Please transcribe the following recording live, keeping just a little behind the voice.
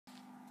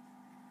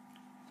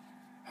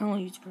Hello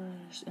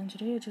YouTubers, and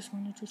today I just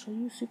wanted to show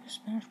you Super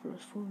Smash Bros.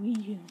 For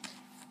Wii U.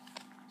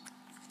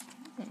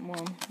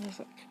 And there's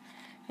like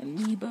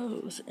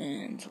amiibos,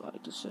 and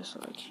like it's just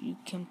like you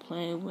can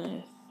play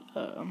with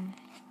Wii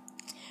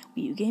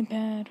U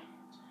gamepad,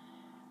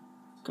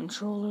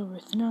 controller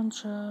with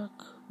nunchuck.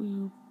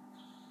 You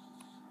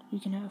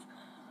can have,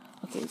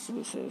 okay, so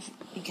it says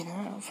you can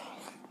have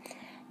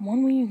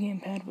one Wii U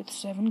gamepad with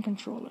 7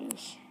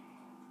 controllers.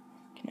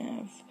 You can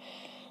have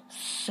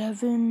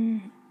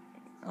 7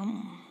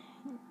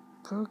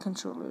 Pro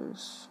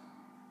controllers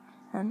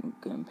and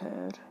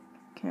gamepad.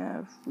 You can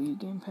have Wii U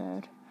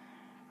gamepad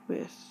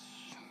with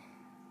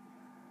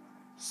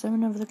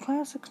 7 of the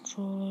classic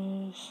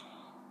controllers,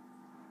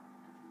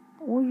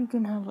 or you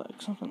can have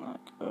like something like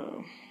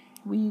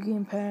Wii U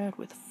gamepad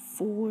with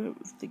 4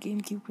 of the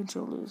GameCube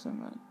controllers,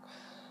 and like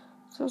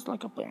so it's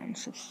like a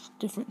bunch of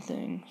different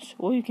things.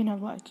 Or you can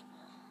have like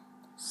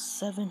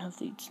 7 of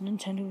these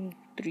Nintendo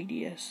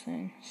 3DS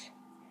things,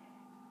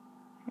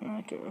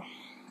 like a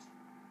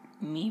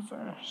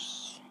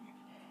Miiverse.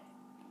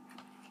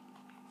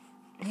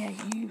 Yeah,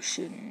 you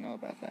shouldn't know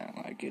about that.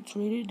 Like, it's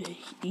rated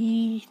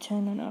E,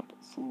 turning up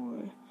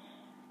for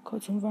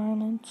cartoon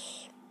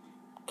violence,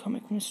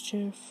 comic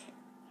mischief,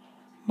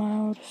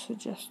 mild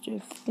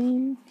suggestive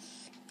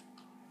themes.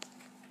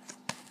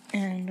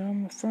 And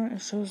on the front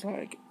it shows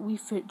like Wii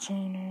Fit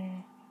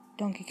Trainer,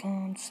 Donkey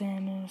Kong,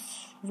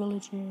 Samus,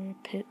 Villager,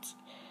 Pit,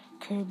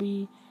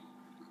 Kirby,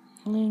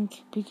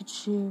 Link,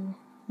 Pikachu,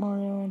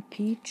 Mario, and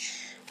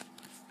Peach.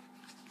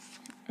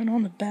 And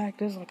on the back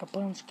there's like a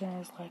bunch of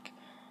guys like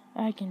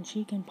Ike,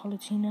 Cheek, and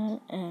Palutena,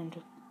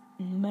 and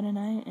Meta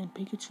Knight, and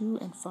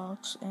Pikachu, and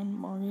Fox, and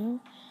Mario,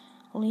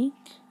 Link,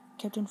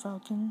 Captain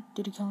Falcon,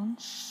 Diddy Kong.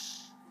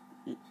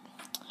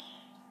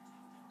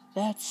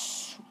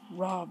 That's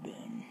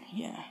Robin,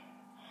 yeah.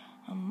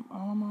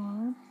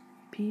 Olimar,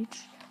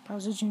 Peach,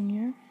 Bowser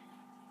Jr.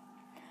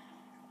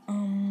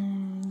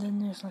 Then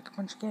there's like a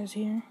bunch of guys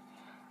here.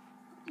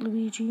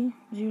 Luigi,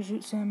 Zero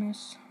Suit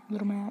Samus,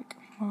 Little Mac,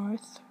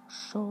 Marth,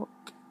 Shulk,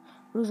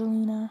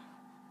 Rosalina,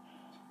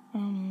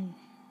 King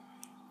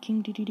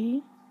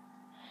Dedede,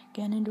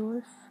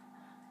 Ganondorf,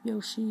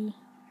 Yoshi,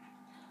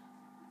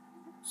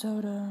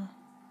 Zelda,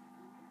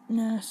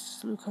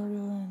 Ness,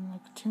 Lucario, and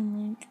like Toon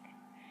Link.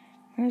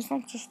 And it's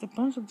like just a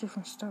bunch of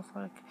different stuff.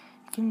 Like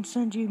you can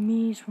send your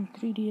Miis from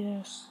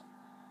 3DS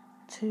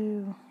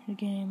to the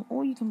game,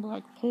 or you can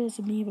like play as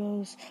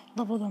amiibos,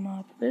 level them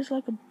up. There's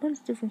like a bunch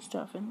of different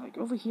stuff, and like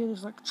over here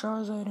there's like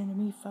Charizard and a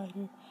Mii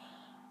Fighter,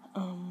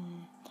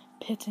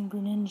 Pit and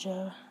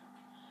Greninja,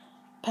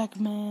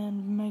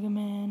 Pac-Man, Mega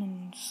Man,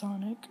 and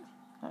Sonic,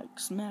 like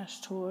Smash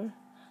Tour.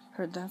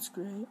 Heard that's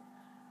great.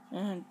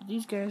 And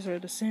these guys are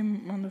the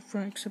same on the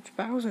front, except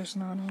Bowser's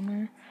not on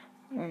there.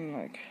 And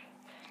like,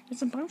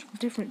 there's a bunch of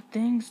different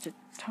things to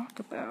talk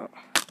about.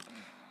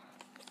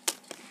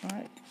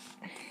 Like,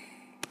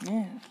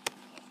 yeah.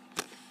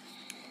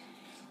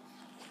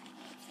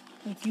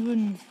 Like, you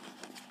would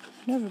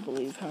never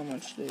believe how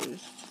much there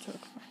is to talk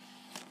about.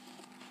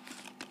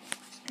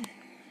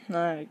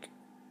 Like,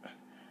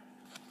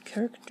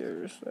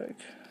 characters,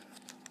 like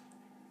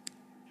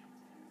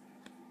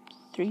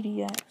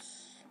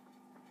 3DS,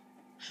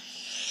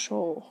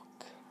 Shulk,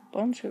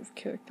 bunch of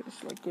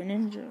characters like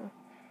Greninja.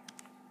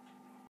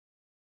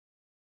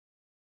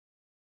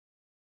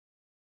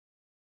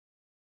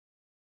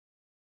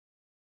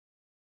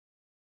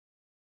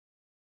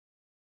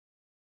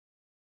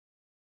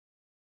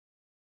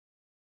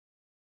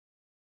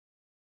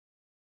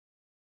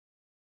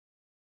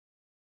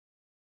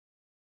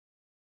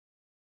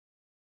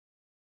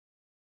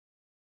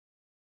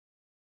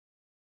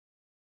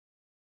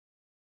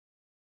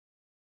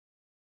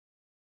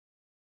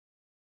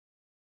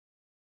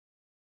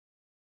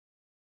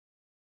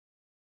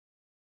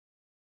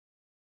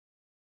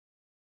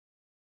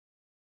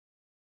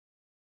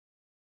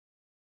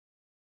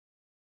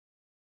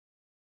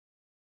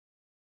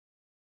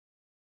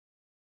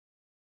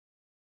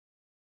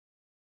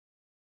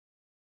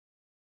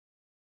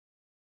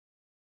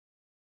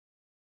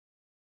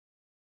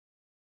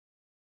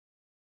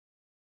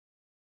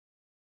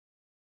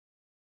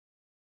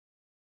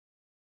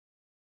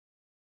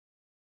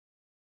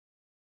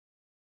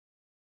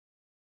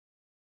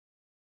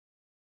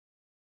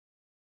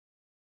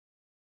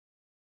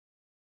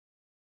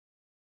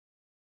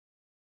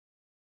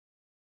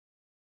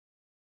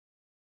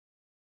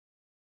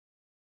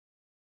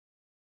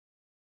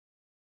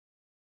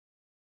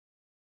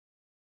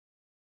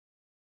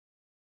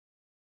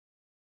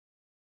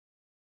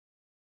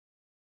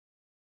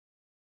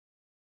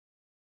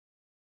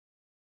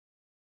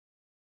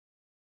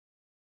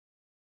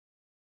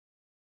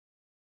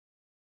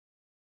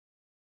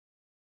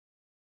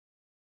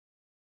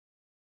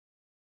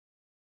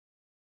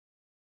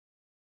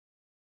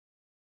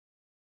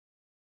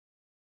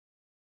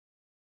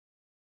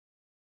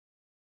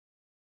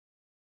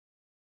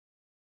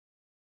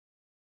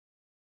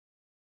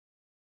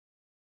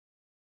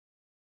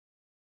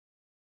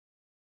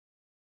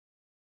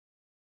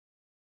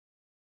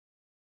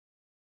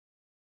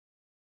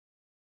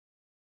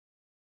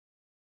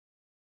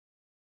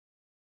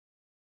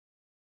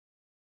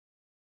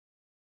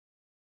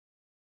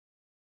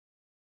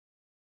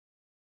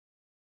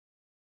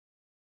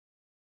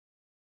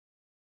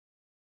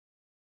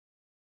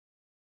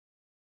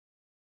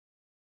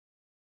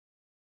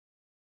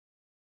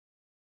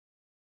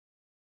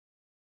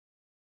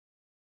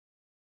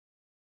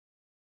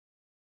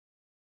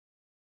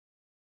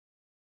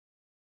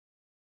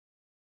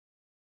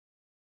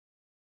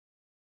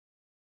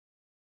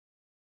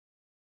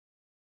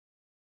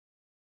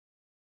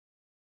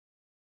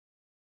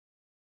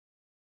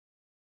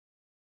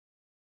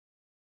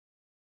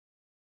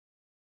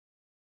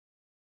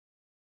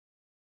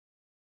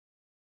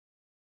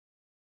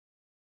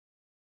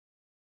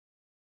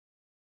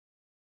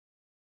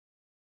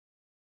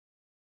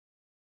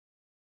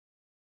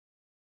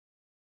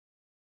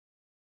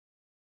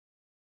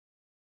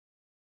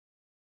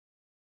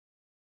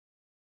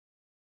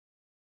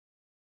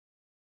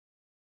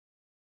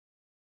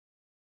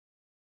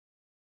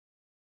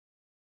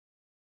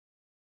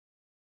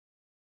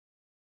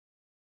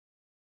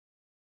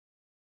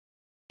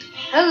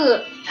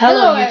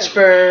 Hello,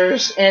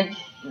 YouTubers, and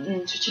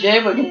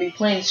today we're going to be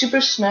playing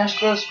Super Smash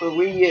Bros. For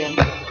Wii U.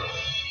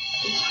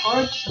 It's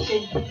hard to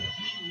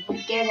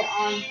get it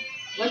on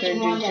what you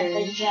want at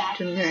the exact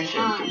time.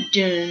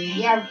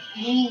 Yeah,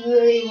 we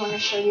really want to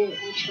show you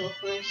the intro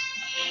first.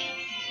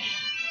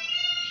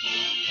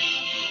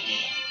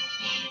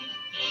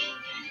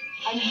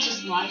 I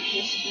just like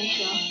this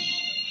intro.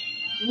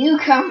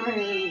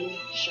 Newcomer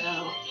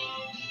show.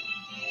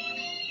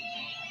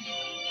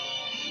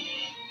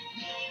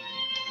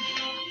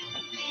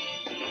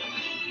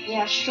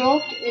 Yeah,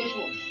 Stroke is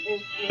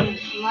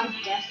my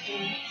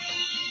destined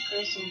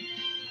person.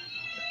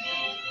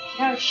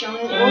 Now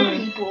showing old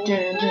people.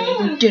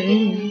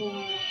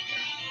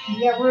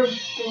 Yeah, we're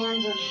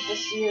fans of the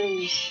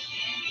series.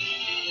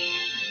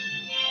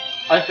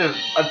 I've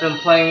been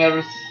playing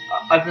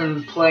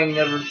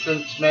ever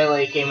since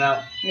Melee came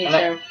out. Me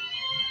too.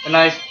 And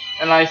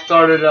I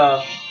started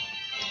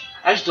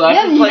actually You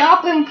have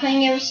not been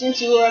playing ever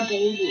since you were a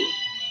baby.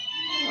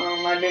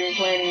 I've been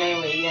playing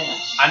Melee,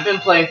 yes. I've been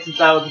playing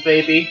since I was a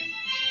baby.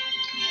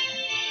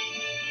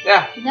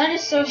 Yeah. That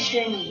is so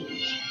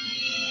strange.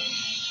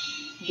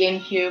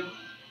 GameCube.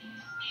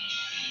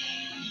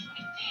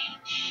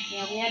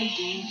 Yeah, we had a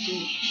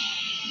GameCube.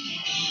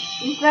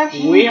 In fact,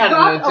 we had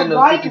got a Nintendo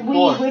white 64.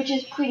 Wii, which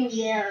is pretty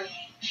rare.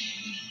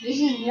 This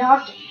is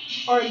not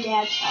our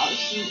dad's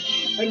house.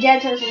 Our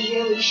dad's house is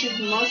where we shoot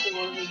most of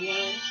our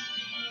videos.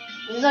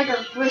 This is like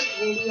our first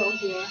video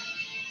here.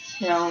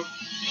 Yeah,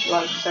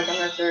 like second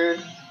or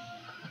third.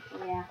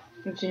 Yeah.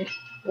 Let's see.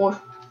 Or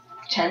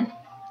 10.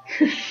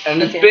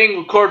 And it's being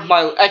recorded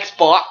by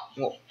Xbox.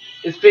 Well,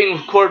 it's being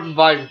recorded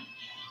by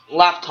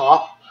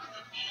laptop.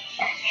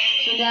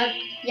 So that,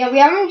 yeah, we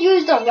haven't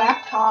used a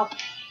laptop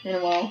In a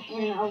while.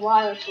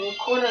 To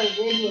record our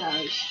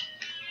videos.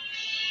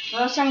 The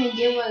last time we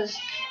did was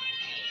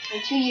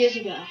like 2 years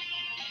ago.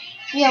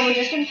 So yeah, we're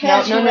just gonna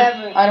pass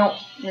whoever. No, I don't.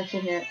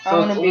 Listen here.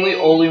 So it's only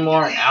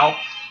Olimar and Alf.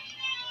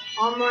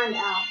 Olimar and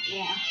Alf,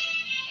 yeah.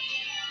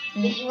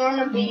 If you want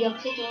to be a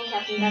picnic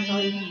captain, that's all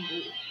you can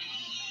do.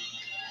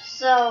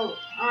 So,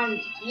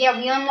 yeah,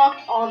 we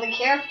unlocked all the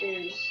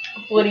characters.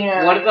 What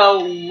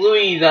about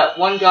Louis, that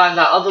one guy and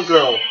that other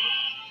girl?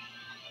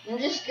 I'm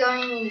just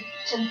going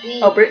to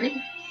be... Oh,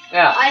 Brittany?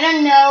 Yeah. I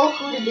don't know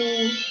who to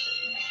be.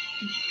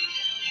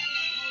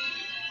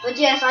 But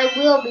yes, I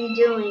will be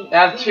doing...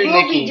 I have two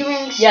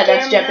Nickies. Yeah,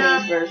 that's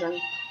Japanese version.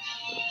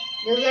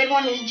 The red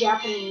one is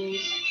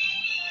Japanese.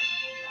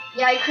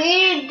 Yeah, I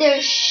created their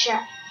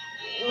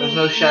There's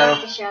no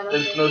shadow.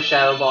 There's no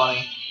shadow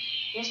Bonnie.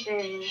 Yes, there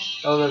is.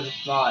 No, there's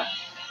not.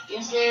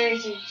 Yes, there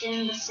is. It's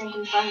in the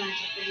second Five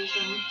Nights at Freddy's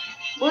game.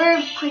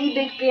 We're pretty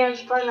big fans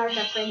of Five Nights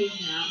at Freddy's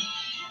now.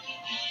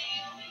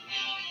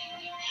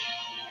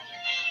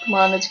 Come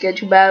on, let's get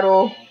to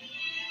battle.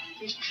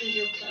 Just choose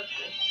your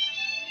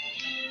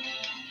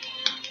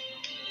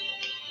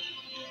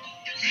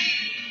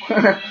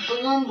character.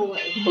 Balloon Boy.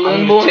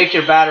 I'm gonna take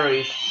your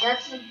batteries.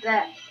 That's the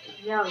bet.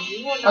 No,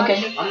 you will not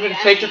take I'm gonna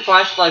take your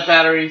flashlight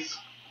batteries.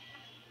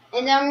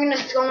 And then I'm gonna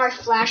throw my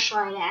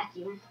flashlight at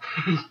you.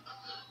 And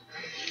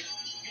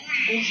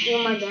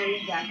steal my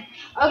batteries back.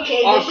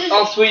 Okay, this is...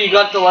 Oh, sweet, you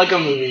got the Lego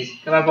movie.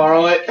 Can I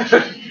borrow it?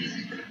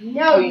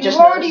 No, you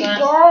already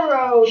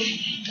borrowed.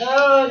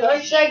 Oh, the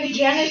Sega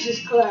Genesis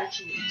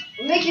collection.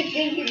 What makes you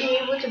think you'd be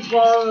able to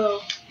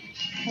borrow?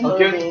 I'll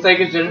give the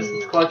Sega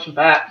Genesis collection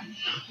back.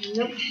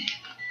 Nope.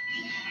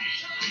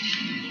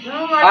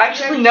 No, I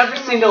actually never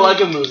seen the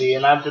Lego movie,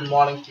 and I've been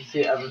wanting to see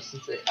it ever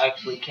since it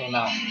actually came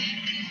out.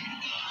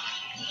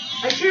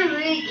 I should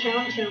really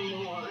count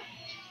him more.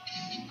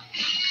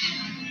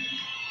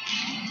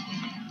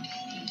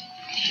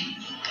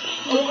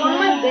 One of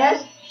my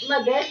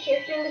best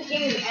character in this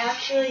game is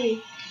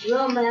actually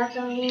Lil Matt.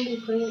 I'm going to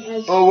be playing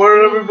as... Oh,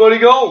 where'd everybody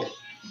go?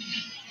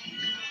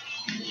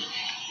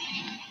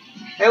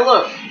 Hey,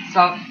 look, it's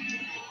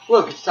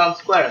Town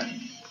Square.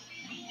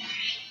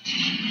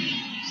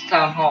 It's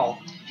Town Hall.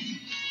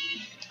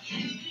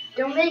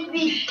 Don't make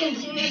me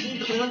continuously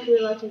counter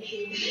like an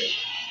idiot.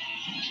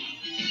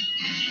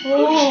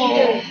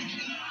 Oh.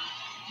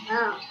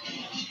 Ow.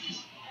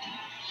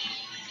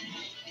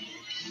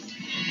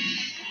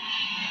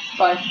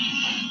 Fine.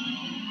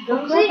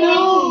 Don't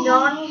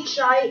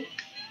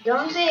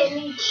say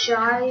any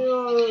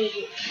child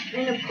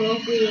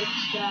inappropriate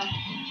stuff,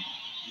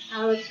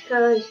 Alex,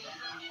 because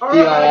our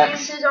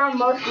audiences are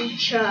mostly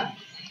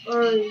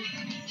children.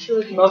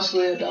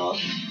 Mostly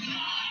adults.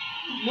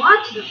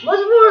 What? Most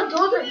of our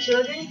adults are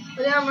children?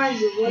 But that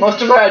reminds you.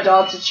 Most of our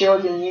adults are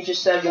children, you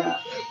just said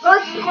that.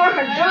 Most of our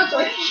adults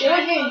are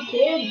children,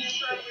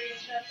 kids.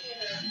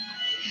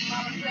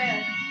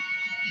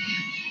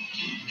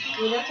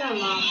 Yeah, that's our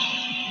mom. I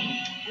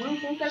don't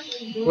think that's what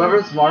he's doing.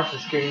 Whoever's Marsh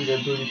is getting their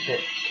booty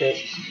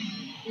kicked.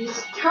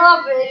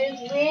 Stop it,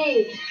 it's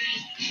me.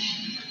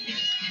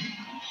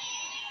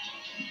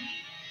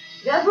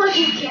 That's what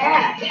you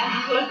get,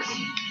 Alex.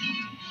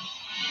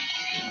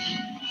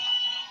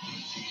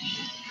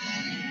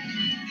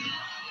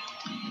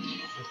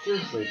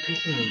 Seriously,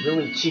 picking a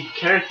really cheap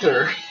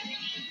character.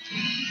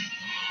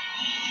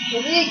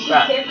 He's a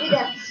character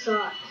that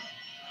sucks.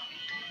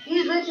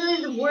 He's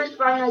literally the worst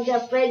Five Nights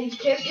at Freddy's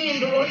character in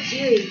the whole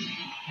series.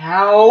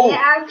 How? They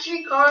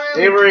actually called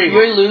him. Avery,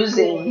 you're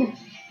losing.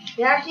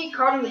 They actually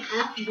called him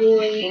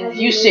F-Boy. And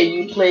you say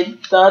you played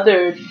the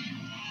other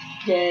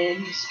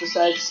games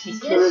besides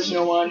the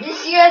original one.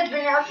 This year has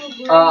been out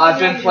since I've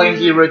been playing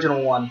the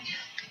original one.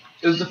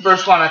 It was the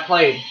first one I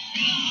played.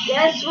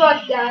 Guess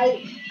what, guys?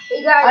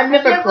 Hey guys, I've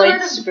never heard played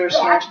of Super Bat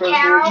Smash Bros. The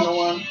Cow? original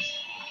one.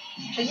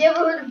 Have you ever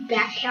heard of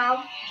Bat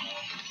Cow?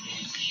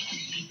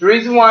 The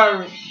reason why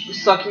I'm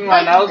sucking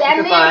right now is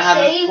because I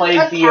haven't played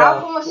the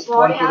one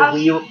for the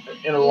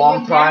Wii in a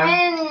long time.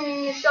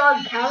 Batman saw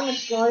a cow in the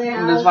slaughterhouse.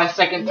 And this is my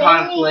second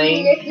time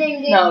playing.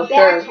 No,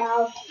 third.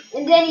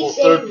 And then he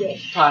saved third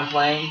it. time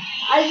playing.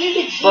 As you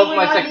can see, But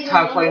my second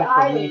time playing for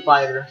Mii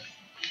Fighter.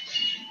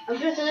 I'm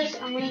going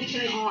to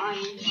turn all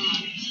items on.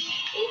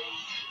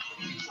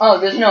 Oh,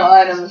 there's no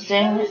items,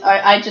 dang it.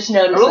 I just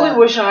noticed I really that.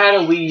 wish I had a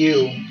Wii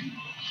U.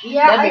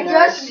 Yeah, That'd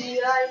be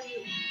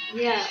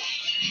yeah.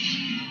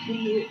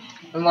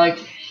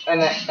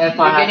 And if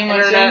I had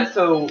internet,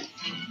 so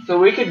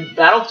we could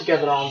battle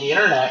together on the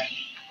internet.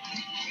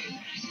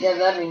 Yeah,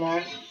 that'd be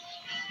nice.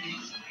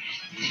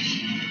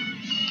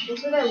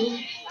 That's what I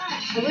wish.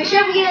 I wish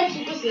I would get a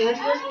Super Smash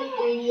Bros. With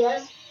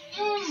 3DS.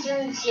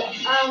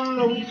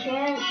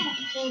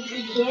 Since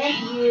we can't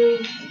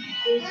use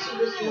the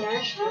Super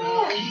Smash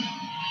Bros.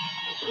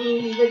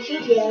 The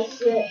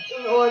 2DS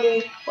in order.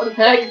 What the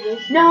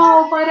heck?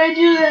 No, why'd I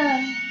do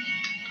that?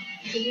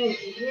 Are you an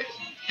idiot?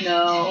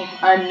 No,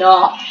 I'm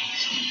not.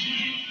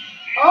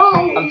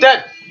 Oh! I'm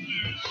dead.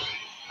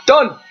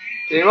 Done.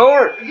 Game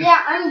over. Yeah,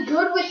 I'm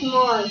good with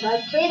Mars.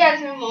 I played as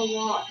him a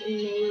lot in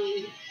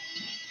Melee.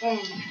 And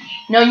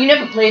No, you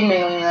never played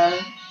Melee,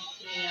 Ryan.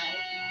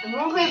 I'm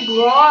gonna play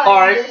Brawl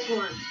Alright. in this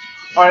one.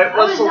 Alright, I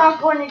was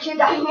not born in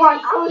 2001.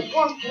 I was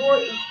born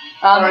 40.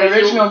 The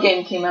original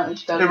game came out in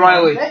 2000. Hey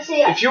Riley, Let's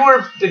see. if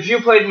you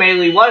played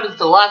Melee, what is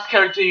the last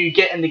character you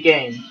get in the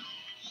game?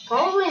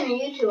 Probably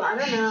Mewtwo. I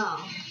don't know.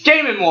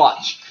 Game &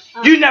 Watch.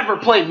 You never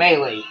played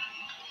Melee.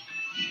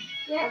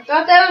 Yeah, I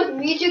thought that was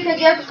Mewtwo because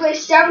you have to play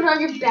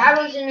 700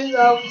 battles in a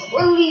row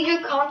or leave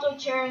your console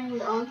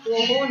turned on for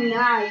a whole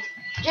night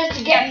just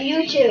to get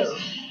Mewtwo.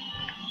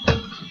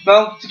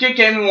 No, to get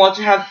Game & Watch,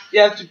 you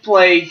have to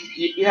play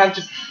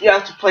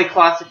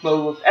classic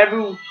mode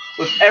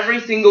with every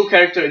single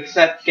character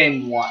except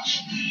Game & Watch.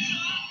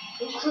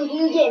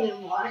 Including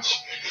Game & Watch.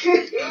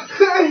 Then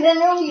it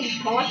will be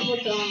possible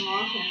to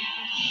unlock him.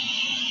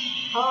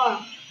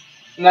 Oh.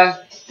 And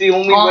that's the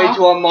only way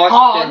to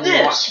unlock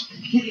Game & Watch.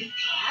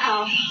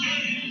 Wow.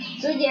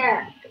 So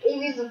yeah,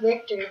 Avery's a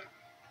victor.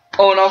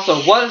 Oh, and also,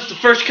 what is the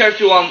first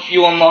character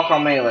you unlock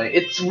on Melee?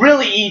 It's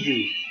really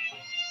easy.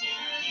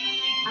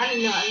 I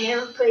don't know, I've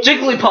never played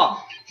Jigglypuff.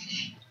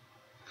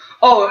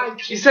 Oh,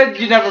 you said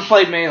you never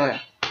played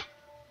Melee.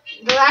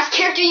 The last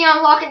character you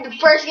unlock in the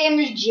first game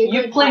is Jigglypuff.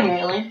 You played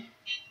Melee?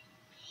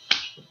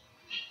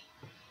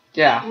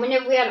 Yeah.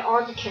 Whenever we had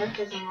all the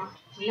characters unlocked.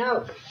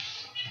 No.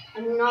 I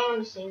do not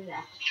want to save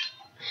that.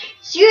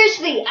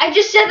 Seriously, I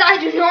just said that I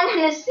do not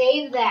want to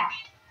save that.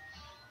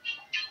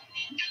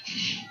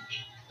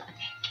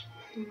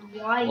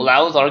 Why? Well, that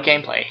was our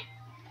gameplay.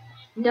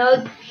 No.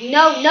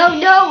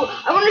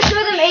 I want to show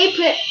them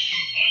 8-player.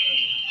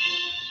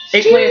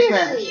 8-player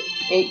Smash.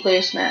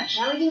 8-player Smash.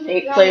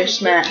 8-player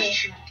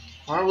Smash.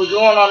 Why are we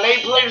going on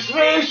 8-player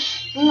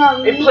Smash?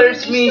 No, 8-player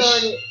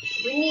Smash.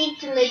 We need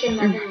to make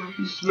another one.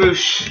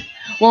 Smoosh.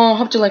 Well, I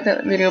hope you like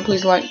that video.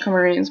 Please like,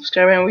 comment, rate, and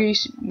subscribe, and we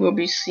will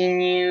be seeing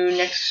you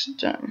next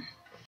time.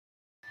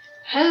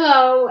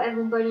 Hello,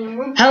 everybody. And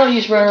we're Hello, back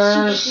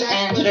YouTubers, with Super Smash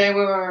and Bros. today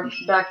we're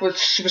back with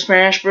Super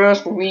Smash Bros.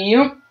 For Wii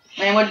U,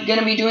 and we're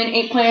gonna be doing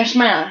 8-player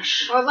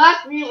Smash. Our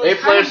last video was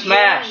 8-player kind of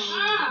Smash.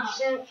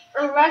 boring.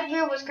 Our last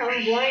video was kind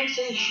of boring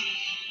since,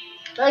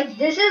 like,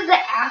 this is the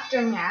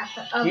aftermath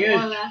of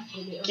our last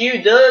video.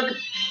 You, Doug.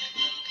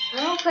 I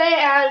don't play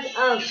as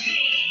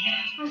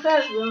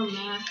real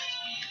Max.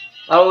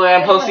 Oh,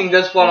 I'm posting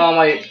this one on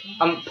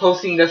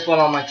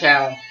my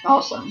channel,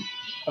 Awesome.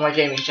 on my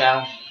gaming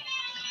channel.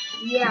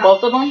 Yeah.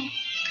 Both of them?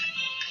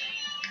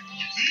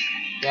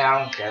 Yeah, I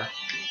don't care.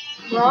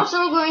 We're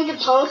also going to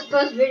post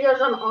those videos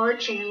on our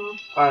channel.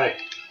 All right,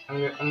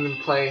 I'm gonna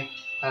play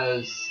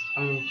as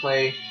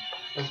the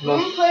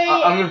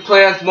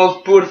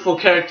most beautiful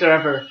character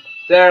ever.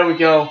 There we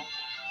go.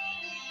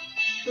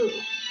 Who?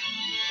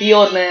 The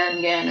old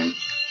man Ganon.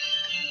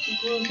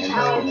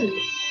 Brutality.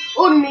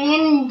 Old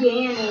man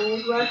Ganon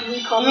is what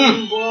we call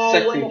him.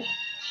 Sexy.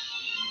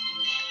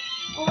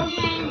 Old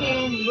man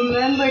Ganon.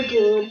 Remember,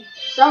 dude,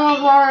 some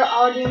of our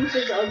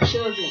audiences are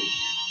children.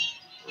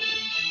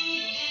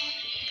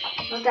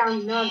 Not that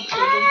I'm not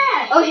children.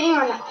 Oh, hang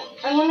on.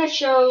 I'm gonna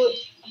show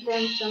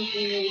them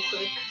something really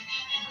quick.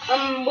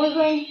 We're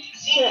going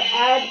to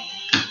add.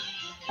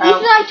 Ethan,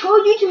 I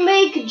told you to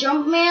make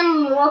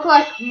Jumpman look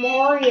like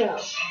Mario.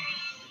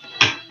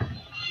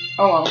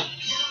 Oh well.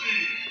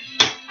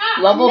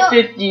 Level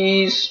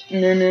 50s.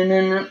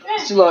 No.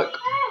 So look.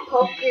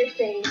 Poker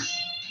face.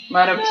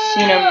 Might have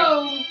seen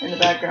him in the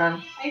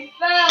background. I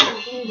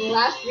fell in the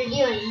last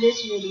video and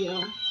this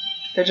video.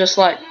 They're just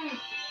like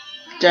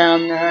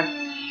down there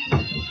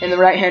in the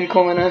right hand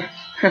corner.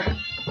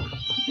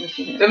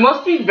 It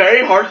must be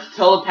very hard to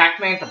tell the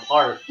Pac-Mans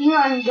apart. Hang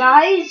on,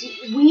 guys.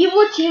 We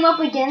will team up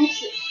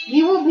against.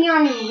 We will be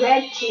on the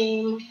red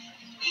team.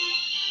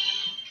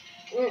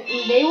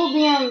 And they will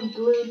be on the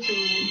blue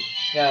team.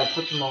 Yeah,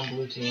 put them on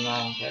blue team.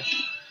 I don't care.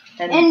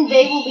 And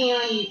they will be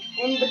on.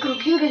 And the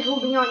computers will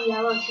be on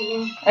yellow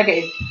team.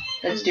 Okay,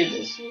 let's do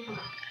this.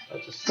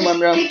 Just Come on,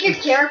 bro. Pick your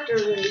character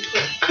really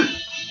quick.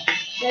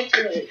 That's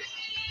it.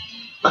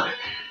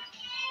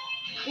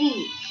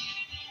 Please.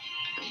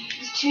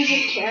 Just choose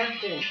your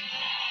character.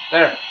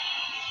 There.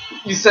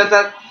 You said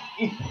that.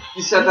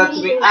 You said that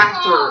to me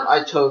after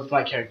I chose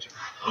my character.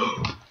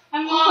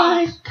 I'm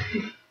on.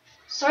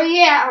 So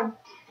yeah,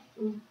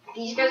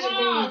 these guys are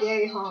going to be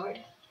very hard.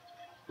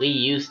 We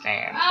used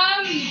them.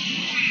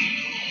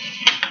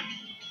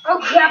 Oh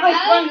crap! I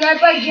spawned right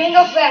by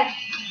Jango Fett.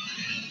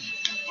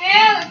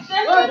 Alex,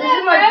 Oh, this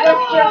is my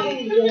first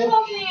Japanese game.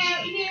 help me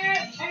out here.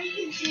 I'm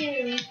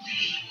confused.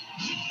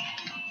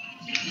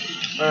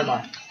 Where am I?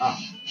 Oh.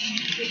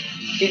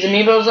 These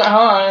amiibos at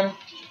home.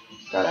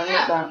 Gotta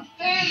admit that.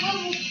 They're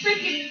level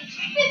freaking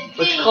 50.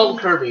 Let's call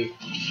Kirby.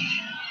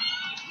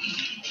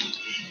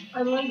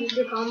 I'm going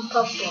to call him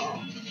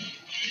Puffball.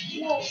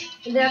 Whoa.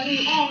 And then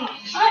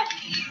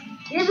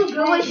here's a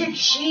good way to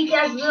cheat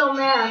as Little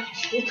Mac.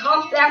 You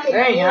talk back and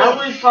Hey, how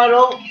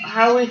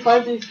do we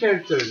fight these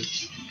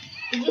characters?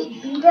 you just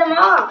beat them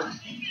up.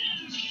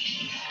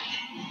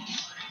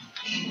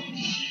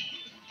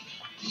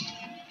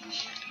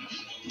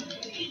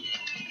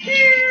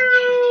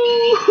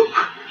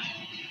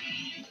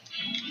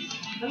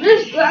 I'm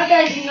just glad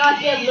that I did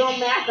not get Little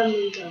Mac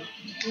amiibo.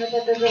 Not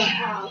that they're going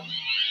out.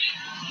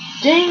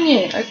 Dang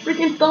it! I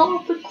freaking fell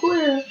off the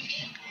cliff.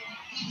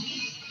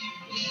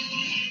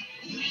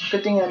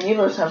 Good thing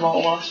amiibos have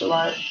all lost their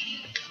life.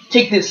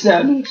 Take this,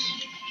 Samus.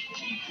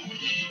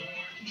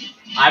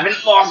 I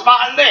haven't lost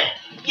my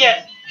limb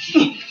yet.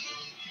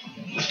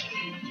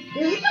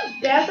 This is the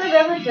best I've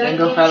ever done. Then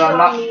go in fat on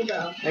my-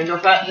 amiibo. Then go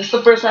fat. This is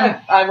the first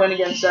time I went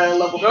against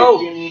level 50 No.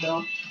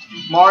 amiibo.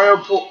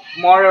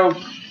 Mario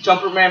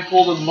Jumperman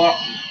pulled a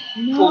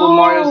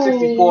Mario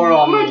 64 Oh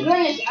on my me.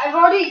 goodness! I've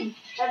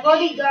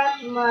already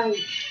got my.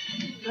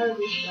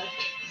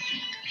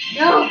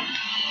 No.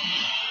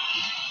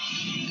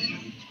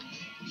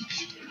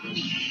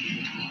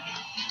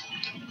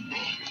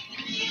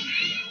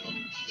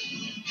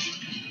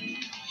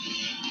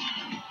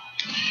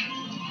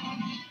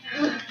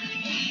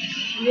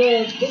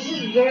 Yeah, this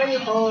is very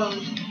hard.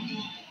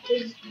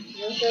 Please,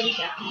 don't try this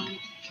at home.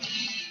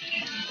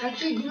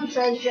 Actually, do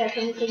try this at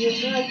home because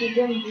it's not like you're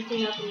doing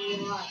beating up in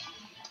real life.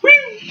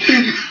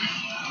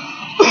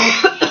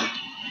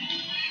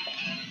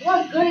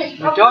 Oh goodness!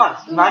 My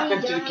God, smack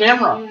into the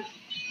camera.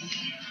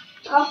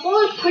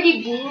 Puffball is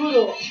pretty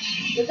brutal.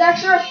 It's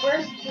actually our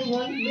first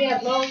one we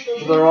have low, so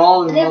They're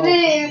all in and level.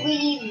 if we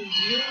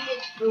use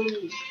it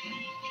fully.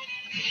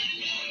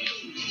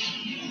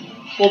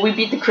 Well, we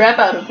beat the crap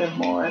out of him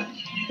more.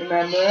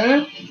 Remember?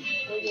 Oh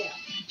yeah.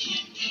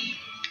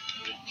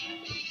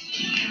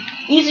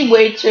 Easy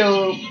way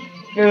to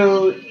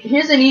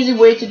here's an easy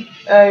way to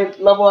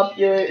level up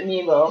your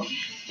amiibo.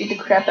 Beat the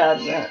crap out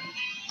of that.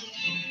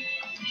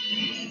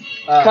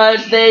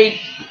 Because they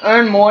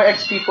earn more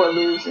XP for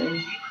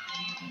losing.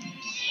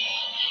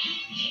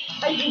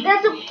 I did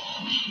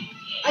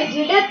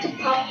that to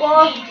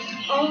Puffball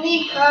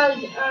only because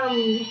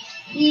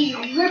he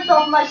ripped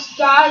off my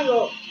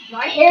style,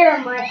 my hair,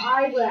 and my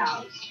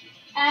eyebrows.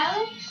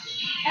 Alex,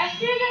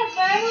 after that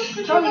battle, could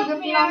you Tony help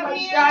ripped me me off out my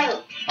here?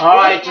 style.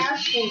 Alright, Yeah,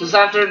 just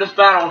after this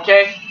battle,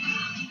 okay?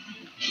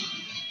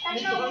 I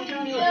That's know what I'm what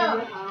telling to you do. ever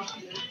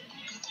happened.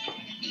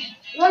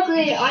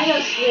 Luckily, I know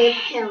slave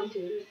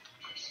counters.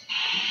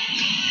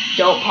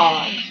 Don't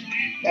pause.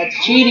 That's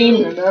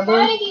cheating,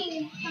 remember?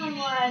 Fighting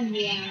someone.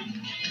 Yeah.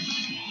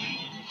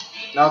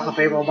 Now the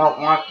people don't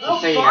want to Oh,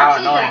 see how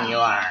Foxy's annoying out. you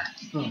are.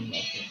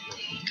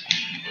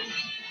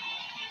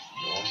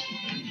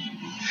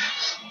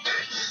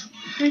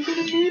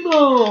 Freaking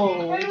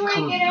amiibo! Where do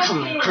I get out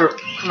Come here? here,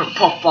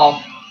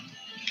 Puffball.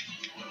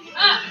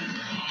 Ah,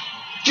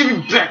 Give me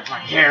back my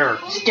hair.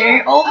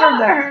 Stay over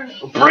there!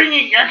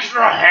 Bringing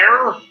extra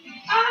hair?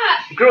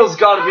 ah, The girl's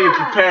gotta be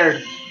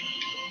prepared.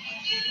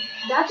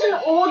 That's an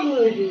old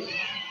movie.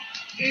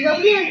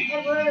 Nobody has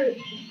ever,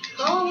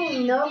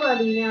 probably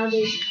nobody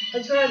nowadays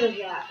has heard of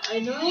that. I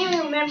don't even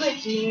remember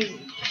its name.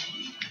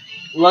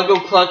 Lego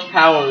Clutch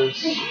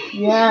Powers.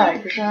 Yeah,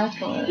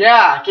 exactly.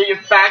 Yeah, get your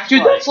facts Dude,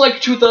 right. that's like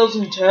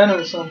 2010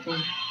 or something.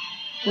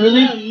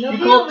 Really? Yeah, You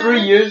nobody call it 3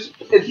 remembers. years?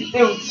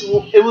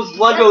 It was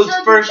Lego's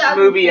That's first 2010.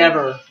 movie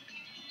ever.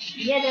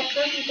 Yeah, that's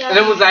so And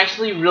it was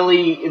actually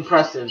really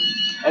impressive.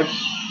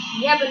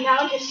 Yeah, but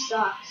now it just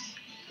sucks.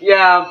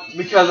 Yeah,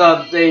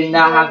 because they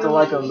now have the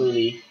Lego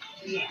movie.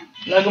 Yeah.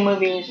 Lego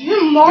movies.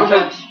 Even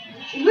Markiplier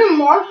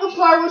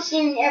was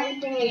seeing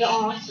everything is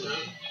awesome.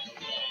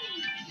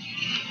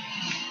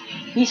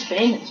 He's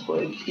famous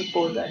for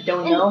people that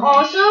don't And know.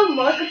 also,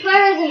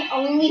 Markiplier has an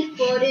only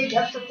footage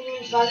of something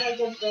in Five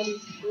Nights at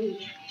Freddy's 3.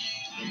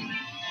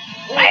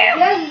 He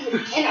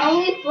has an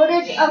only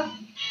footage of.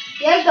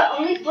 He has the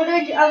only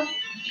footage of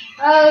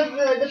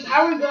the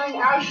power going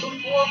out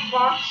before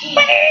Foxy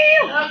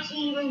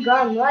even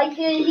gone. Like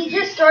he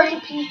just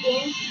started to peek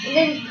in, and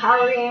then his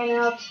power ran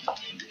out.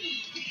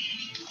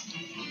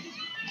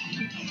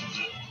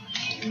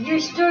 You're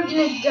still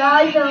gonna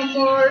die though,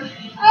 Mark.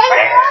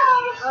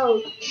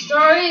 Oh,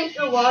 sorry if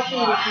you're watching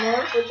this,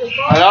 Mark, but you're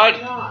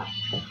probably not.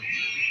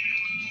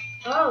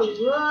 Oh,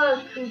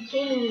 look who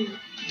came.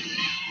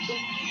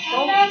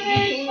 I'm not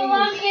very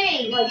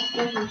spunky. Like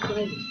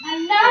Slinky.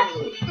 I'm not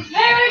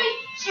very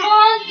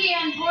spunky,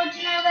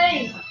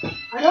 unfortunately.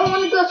 I don't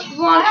want to go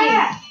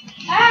splunking.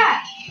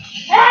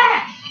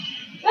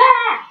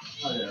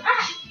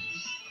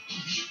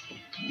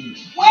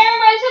 Where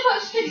am I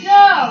supposed to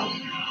go?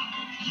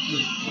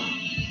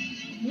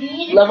 You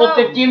need to Level go.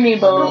 50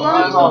 amiibo.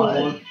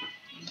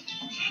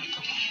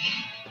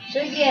 So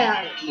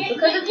yeah,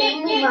 because of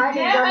Family Mart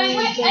has done I these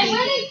went things.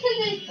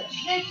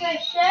 into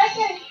this shed,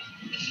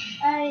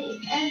 and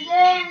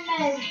then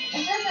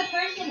the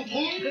person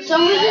in. For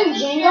some reason,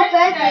 Jingle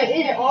Fest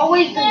is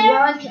always the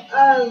brunt of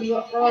our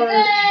amiibos.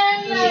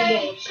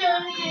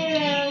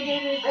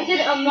 I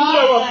said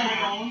amiibo.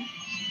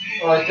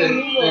 Oh, I said,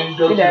 then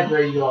go to the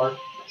graveyard.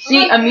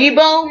 See,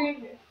 amiibo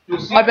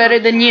are better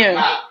than you.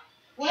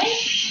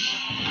 Wait.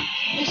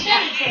 The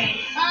cemetery.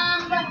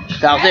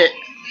 That's it.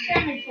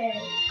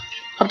 Cemetery.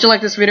 Hope you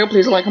like this video.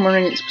 Please like,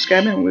 comment, and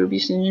subscribe, and we'll be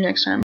seeing you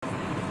next time.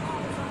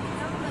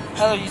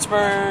 Hello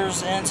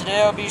YouTubers, and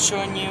today I'll be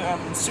showing you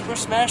Super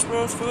Smash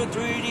Bros. For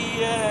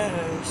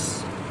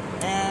 3DS.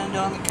 And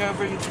on the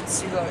cover you can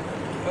see like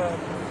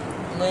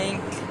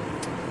Link,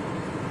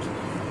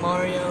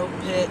 Mario,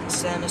 Pit,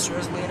 Samus,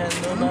 Rosalina,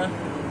 and Luma,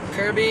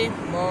 Kirby,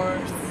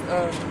 Marth,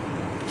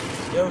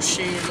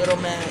 Yoshi, Little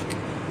Mac,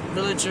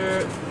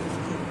 Villager,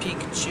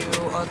 Pikachu,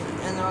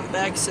 and on the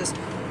back it says,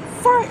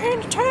 "For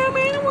anytime,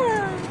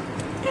 anywhere,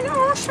 and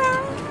also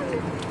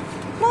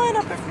line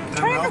up of your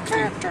favorite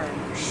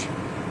characters."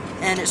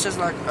 And it says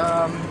like,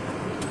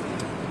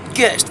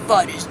 guest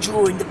fighters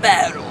join the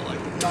battle,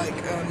 like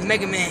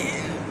Mega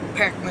Man,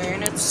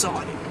 Pac-Man, and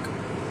Sonic.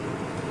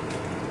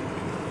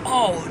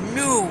 Oh,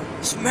 new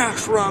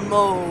Smash Run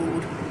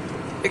mode.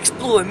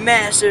 Explore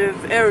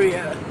massive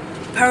area,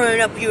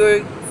 powering up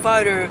your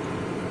fighter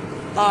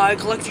by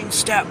collecting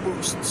stat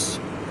boosts.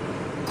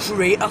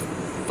 Create a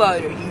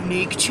fighter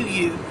unique to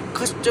you.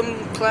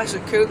 Custom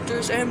classic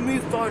characters and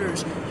Mii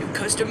fighters. Your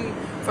custom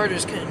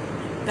fighters can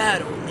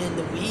battle in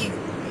the Wii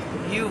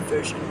U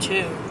version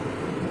too.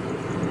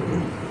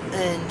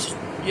 And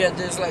yeah,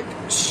 there's like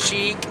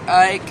Sheik,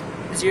 Ike,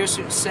 Zero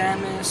Suit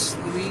Samus,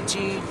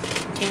 Luigi,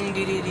 King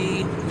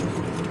DDD,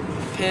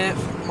 Pip,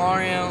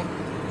 Mario,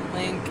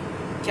 Link,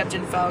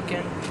 Captain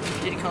Falcon,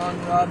 Diddy Kong,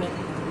 Robin,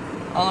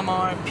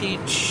 Olimar,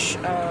 Peach,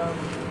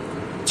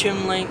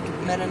 Toon Link,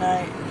 Meta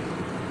Knight,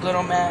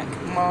 Little Mac,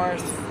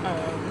 Marth,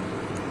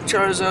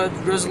 Charizard,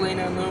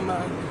 Rosalina,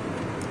 Luma,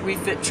 Wii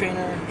Fit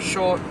Trainer,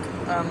 Shulk,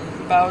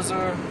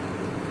 Bowser,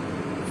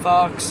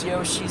 Fox,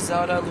 Yoshi,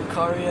 Zelda,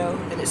 Lucario,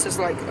 and it says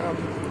like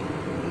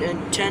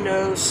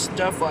Nintendo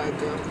stuff like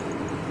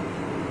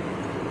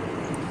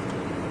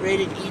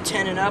rated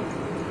E10 and up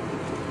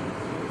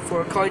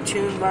for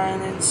cartoon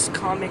violence,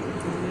 comic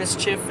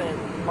mischief,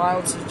 and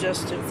mild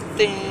suggestive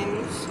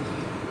themes.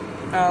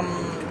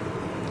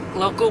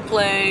 Local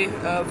play,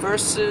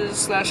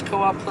 versus /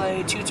 co-op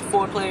play, 2 to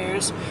 4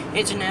 players,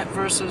 internet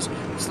versus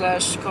 /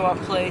 co-op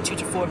play, 2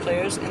 to 4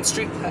 players, and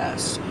Street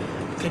Pass.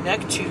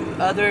 Connect to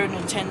other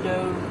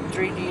Nintendo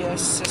 3DS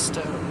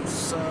systems.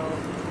 So,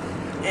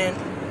 and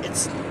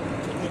it's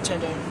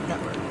Nintendo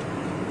Network.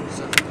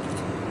 So,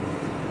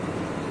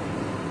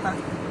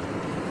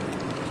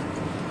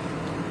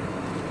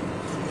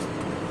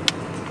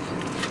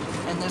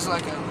 and there's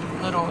like a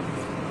little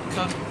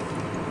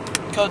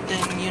code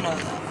thing, you know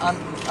that.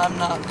 I'm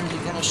not really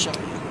gonna show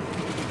you.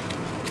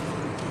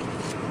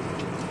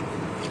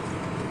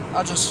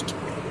 I'll just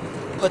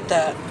put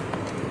that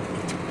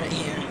right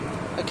here.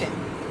 Okay.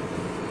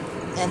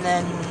 And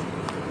then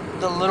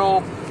the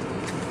little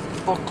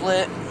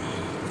booklet,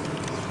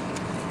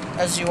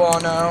 as you all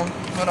know.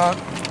 Hold on.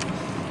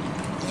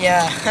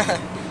 Yeah.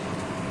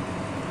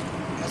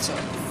 Let's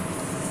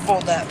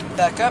fold that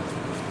back up.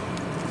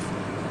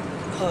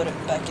 Put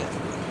it back in.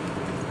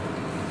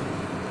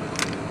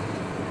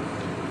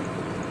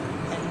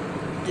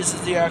 And this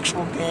is the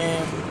actual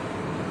game.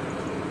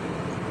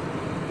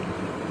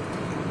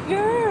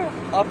 Yeah.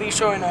 I'll be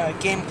showing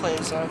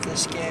gameplays of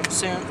this game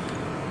soon.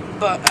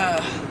 But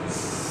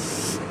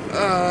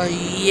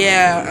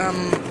yeah,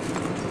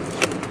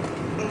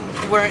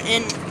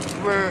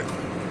 we're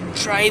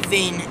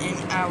driving in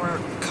our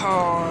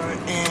car,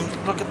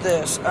 and look at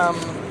this.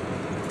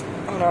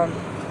 Hold on.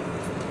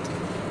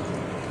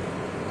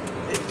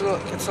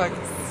 Look, it's like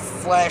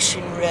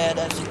flashing red,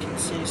 as you can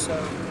see, so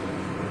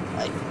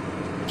I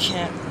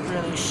can't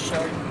really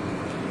show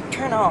you.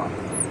 Turn off.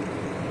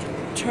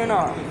 Turn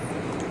off.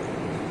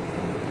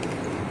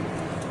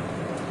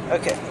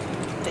 Okay,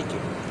 thank you.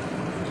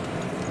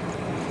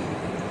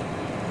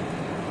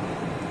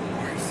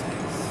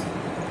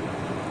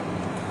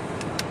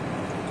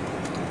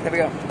 There we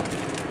go.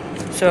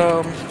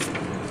 So,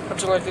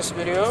 hope you like this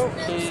video.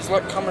 Please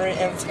like, comment,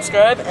 and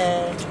subscribe,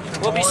 and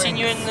we'll be seeing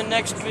you in the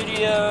next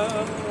video.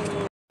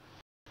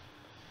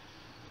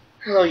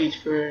 Hello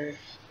YouTubers,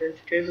 and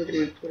today we're going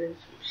to be playing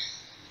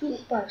some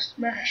Super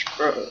Smash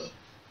Bros.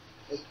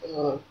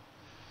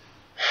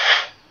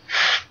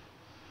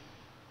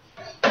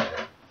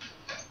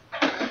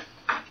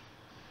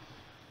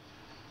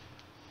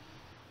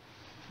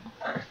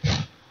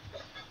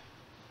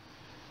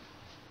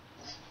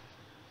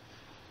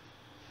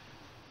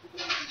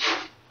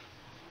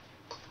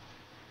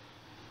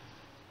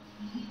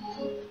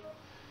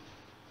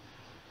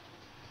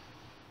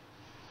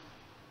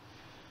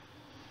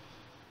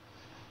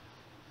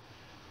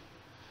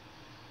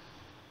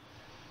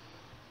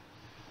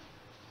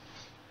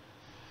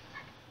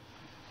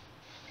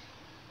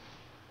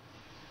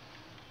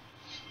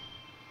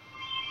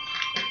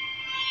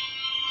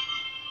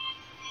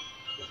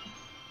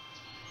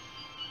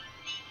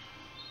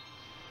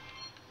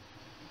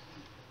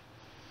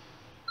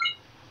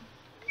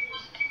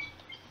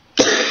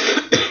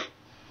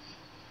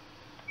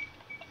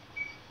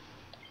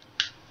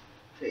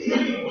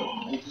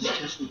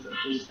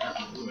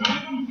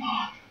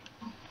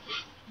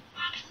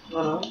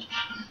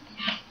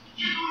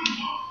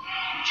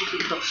 Chicken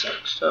cup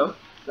sucks, so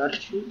gotta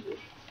choose it.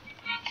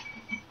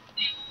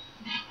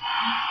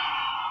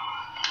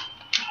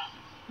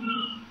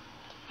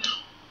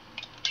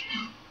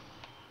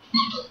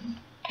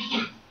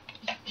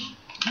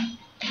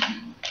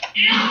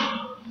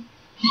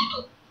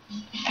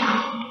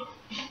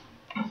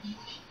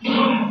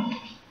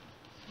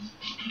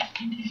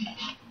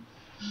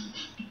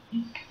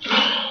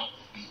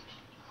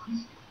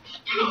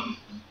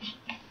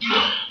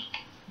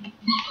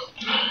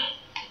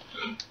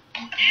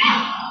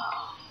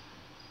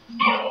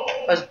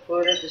 Let's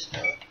put it this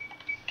time.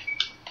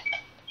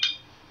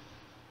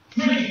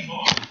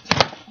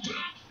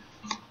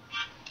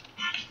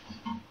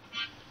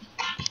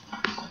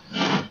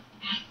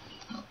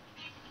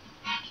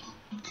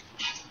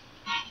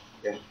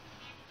 Yeah.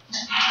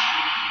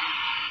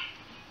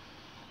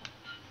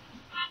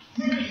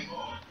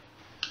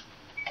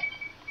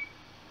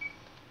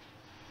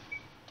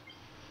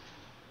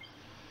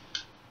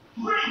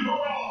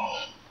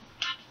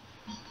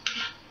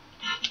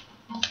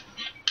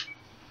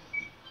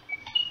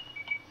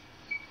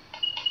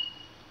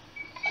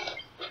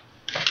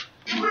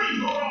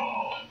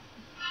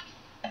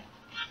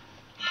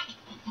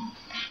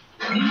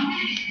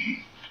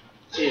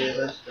 Yeah,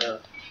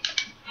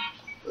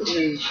 this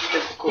is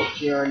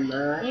difficulty on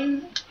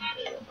 9.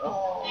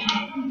 Oh,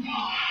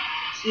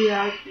 see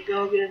how I can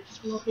go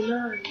against level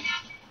 9.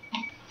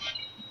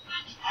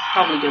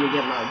 Probably gonna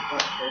get my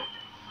butt hurt.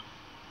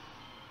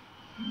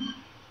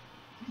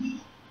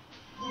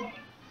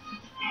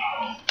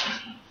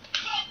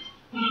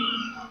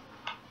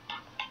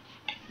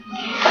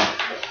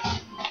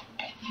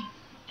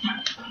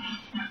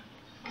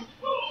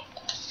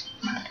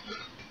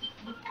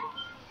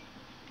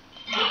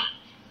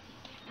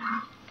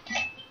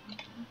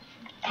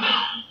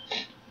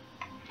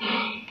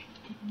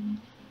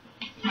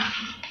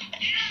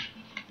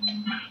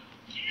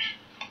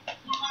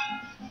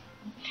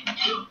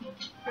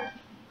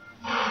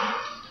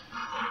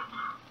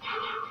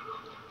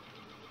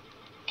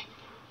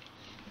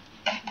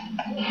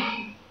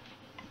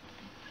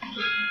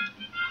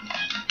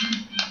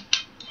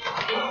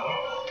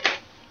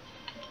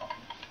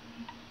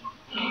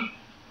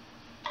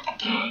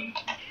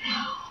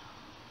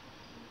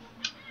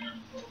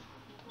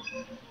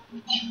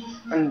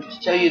 And to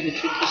tell you the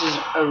truth, this is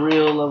a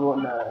real level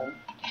 9.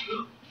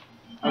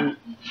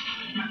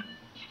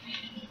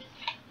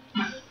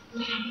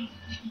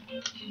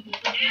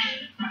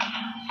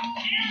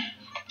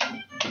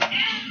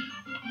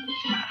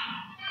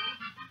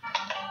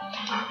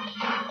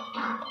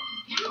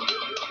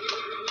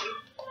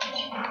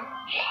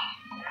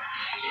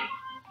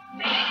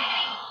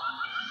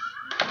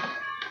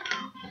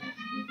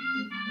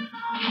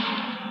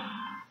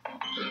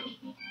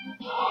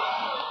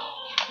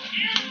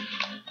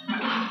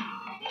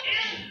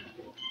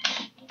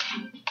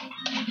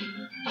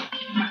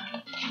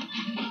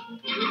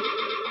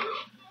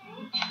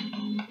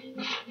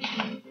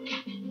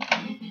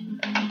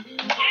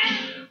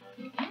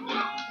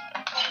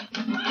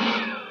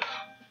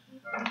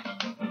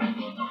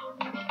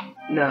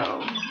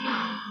 No.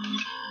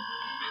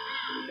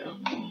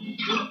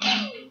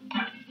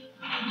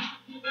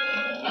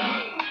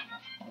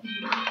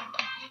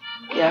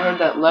 Yeah, I heard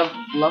that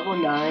level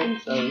 9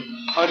 is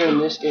harder in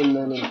this game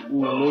than in the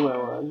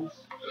newer ones.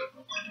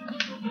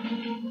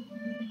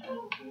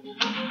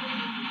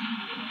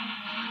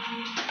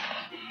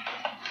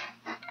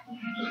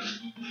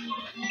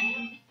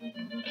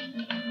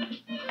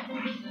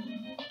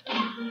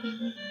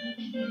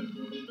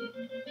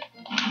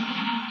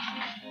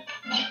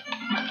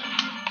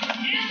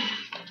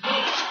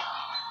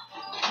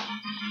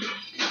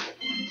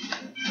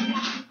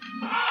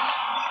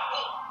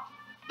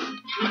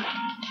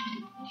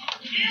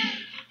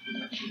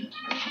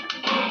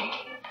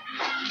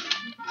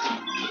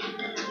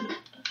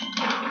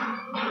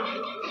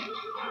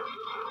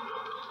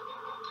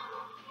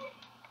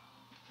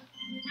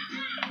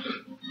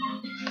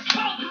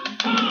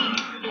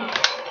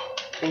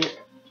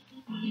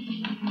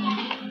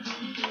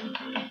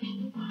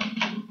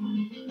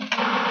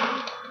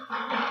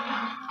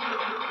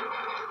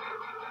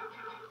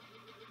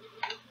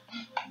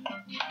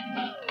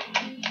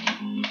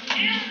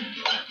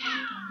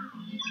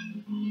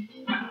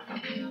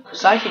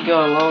 So I could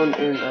go alone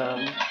in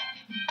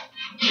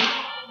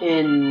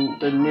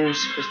the new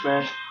Super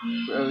Smash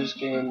Bros.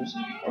 Games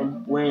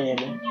and win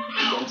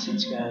against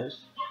these guys.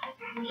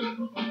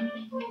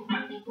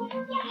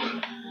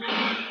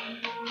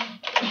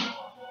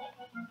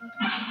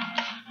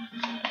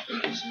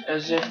 It's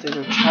as if they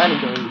were trying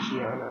to go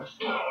easy on us.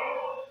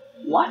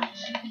 What?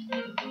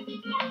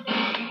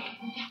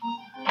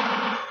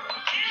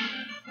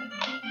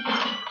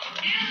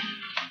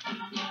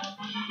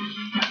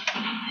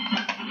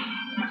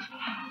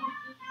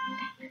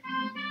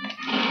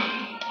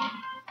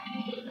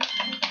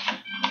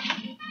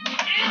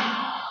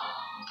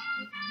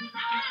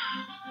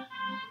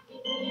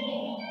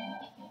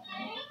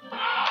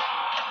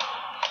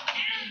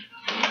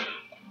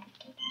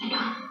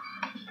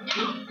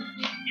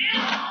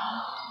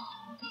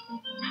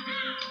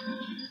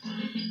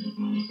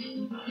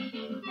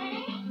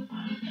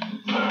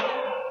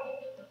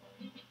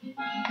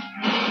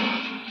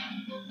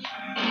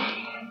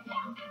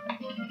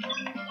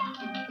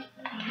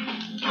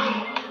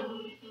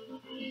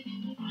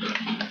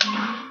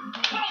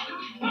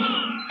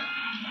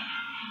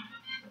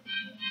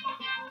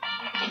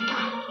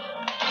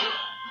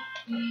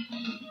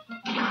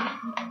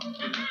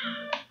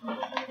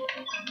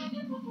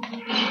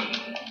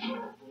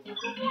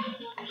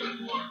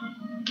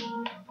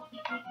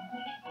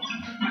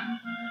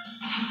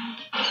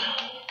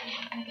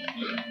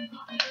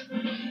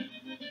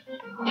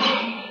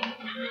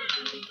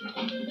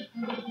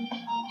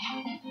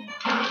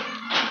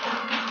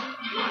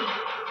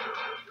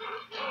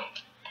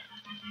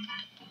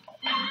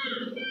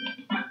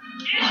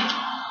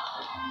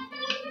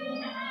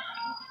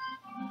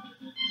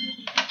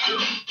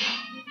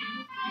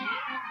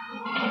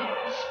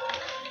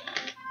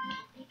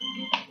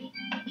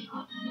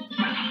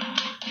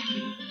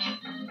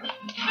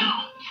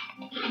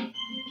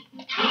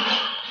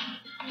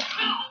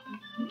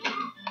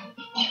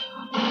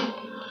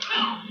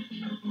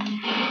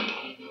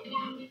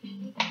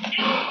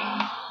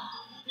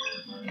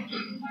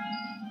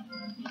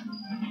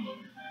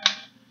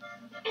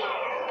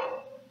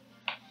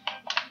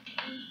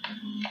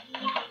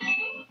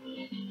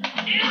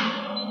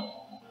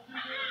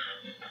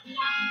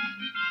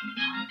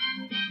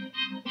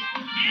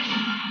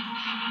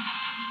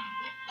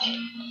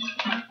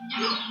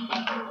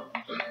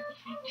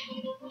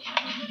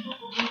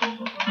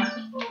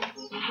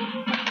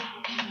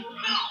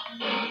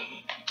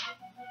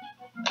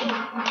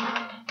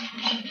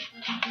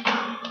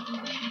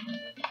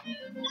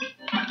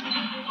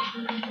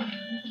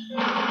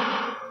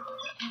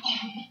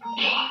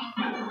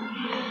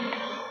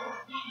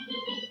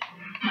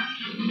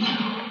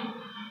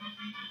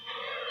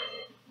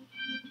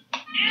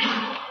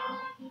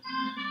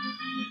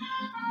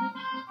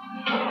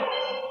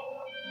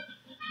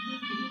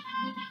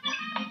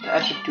 The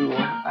epic duel.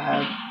 I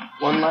have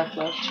 1 life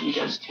left. He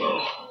does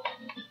 2.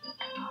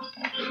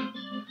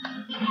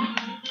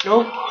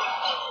 Nope.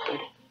 Good.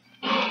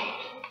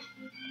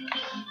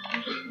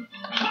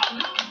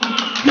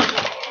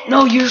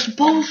 No, you're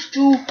supposed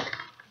to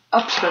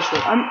up special.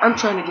 I'm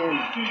trying again.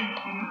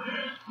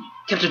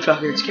 Captain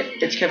Falcon.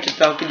 It's Captain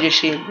Falcon. You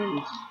see him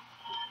move.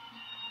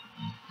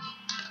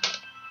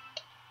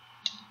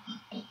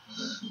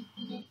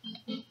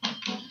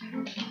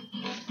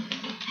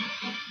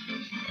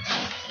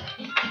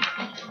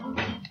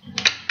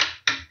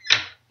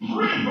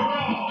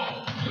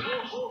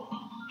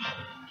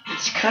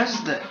 It's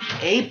because the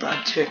A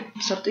button.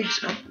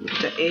 Something's up with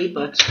the A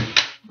button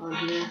on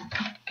here.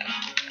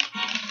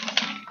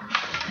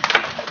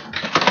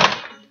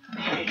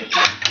 I need to get the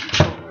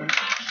controller.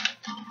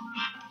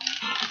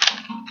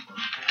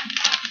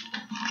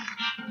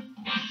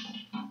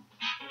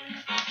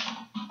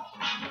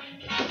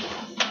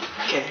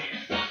 Okay.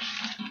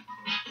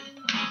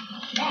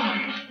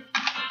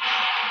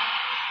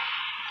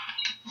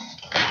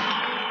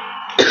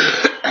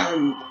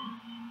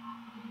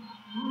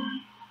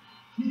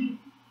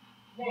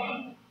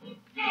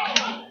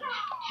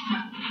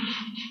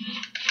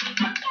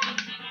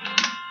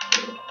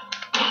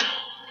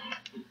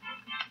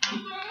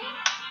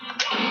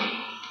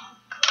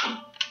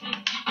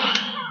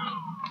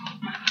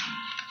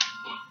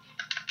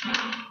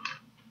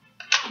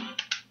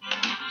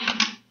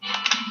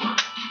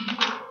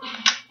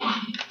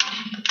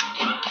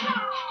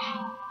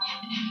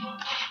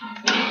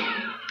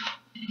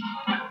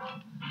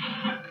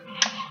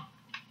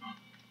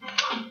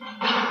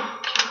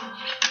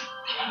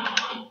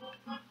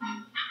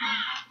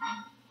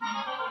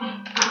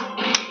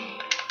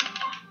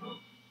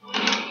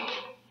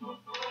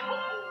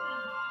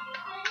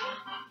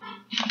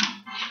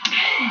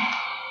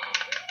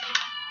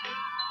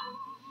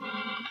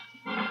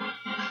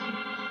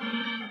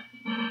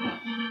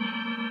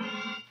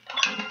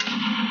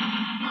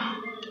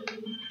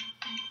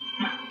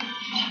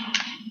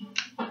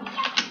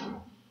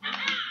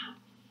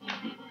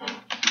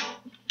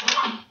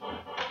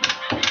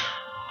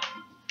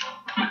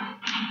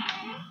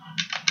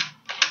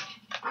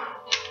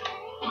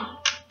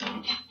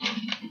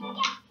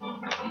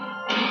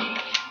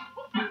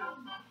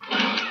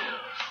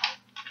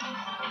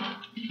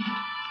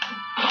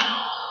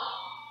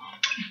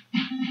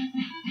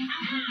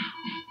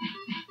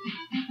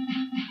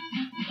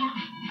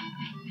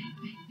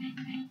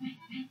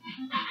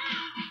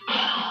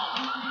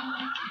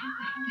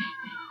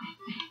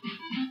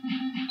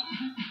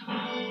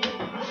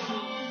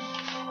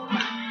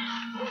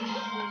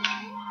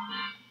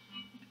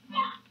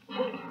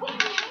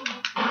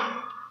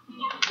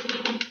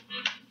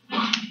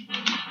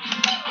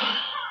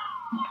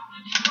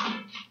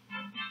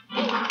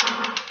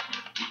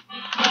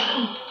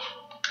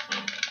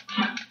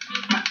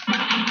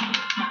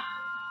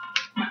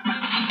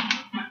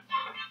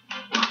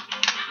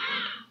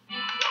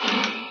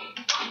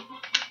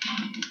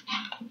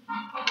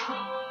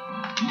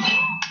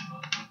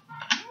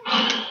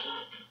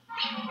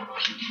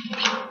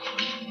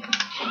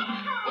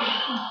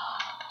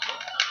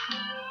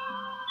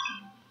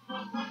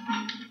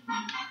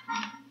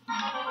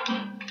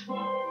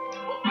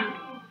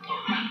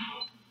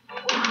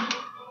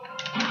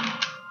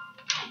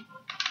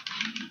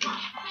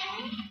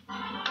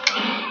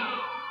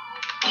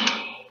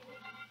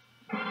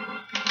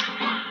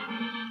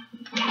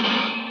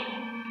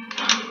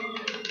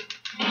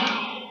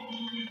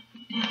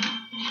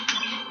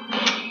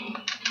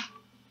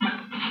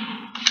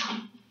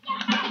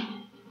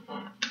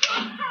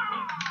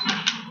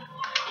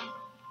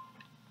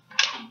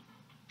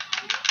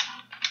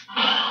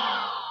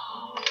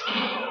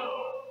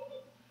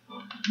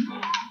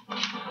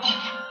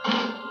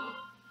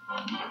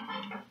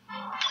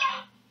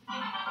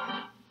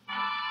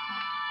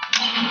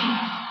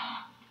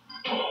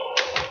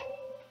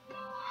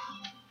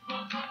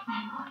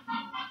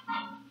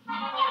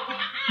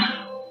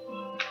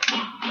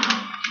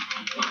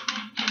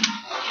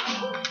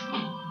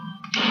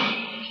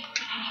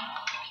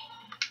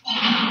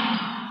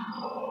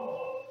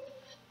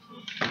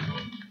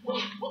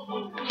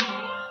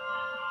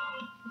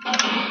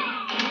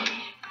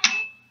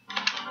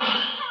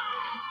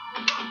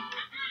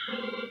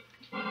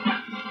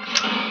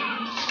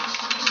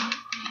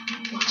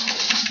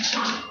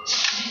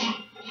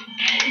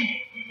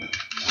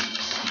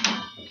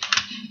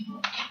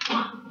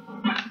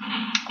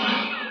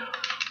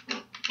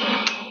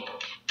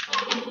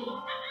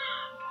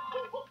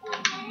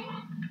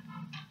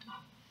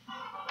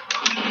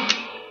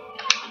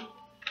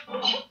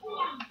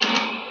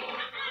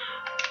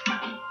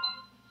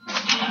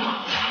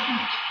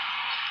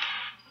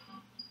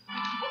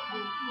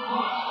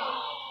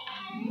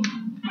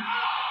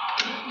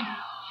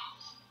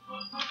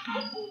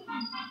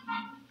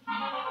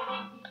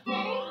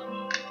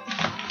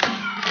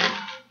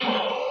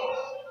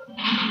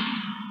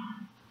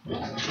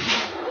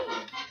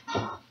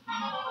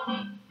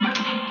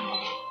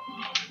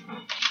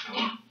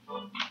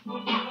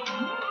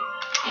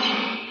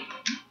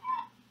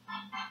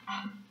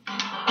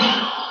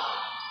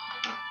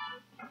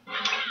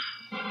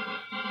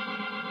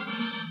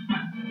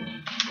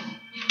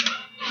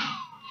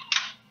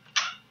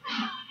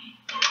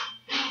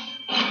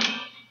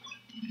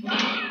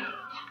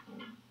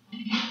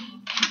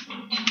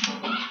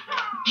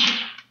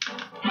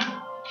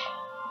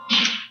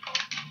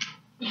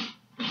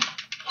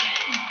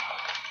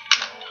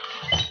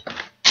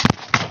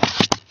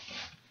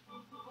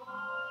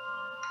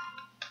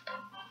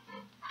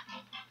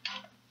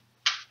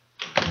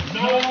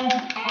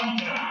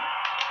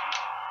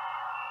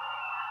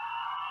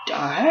 The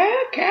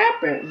heck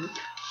happened?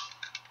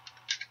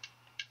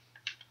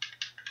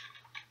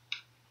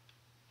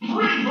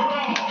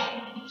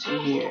 See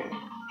here.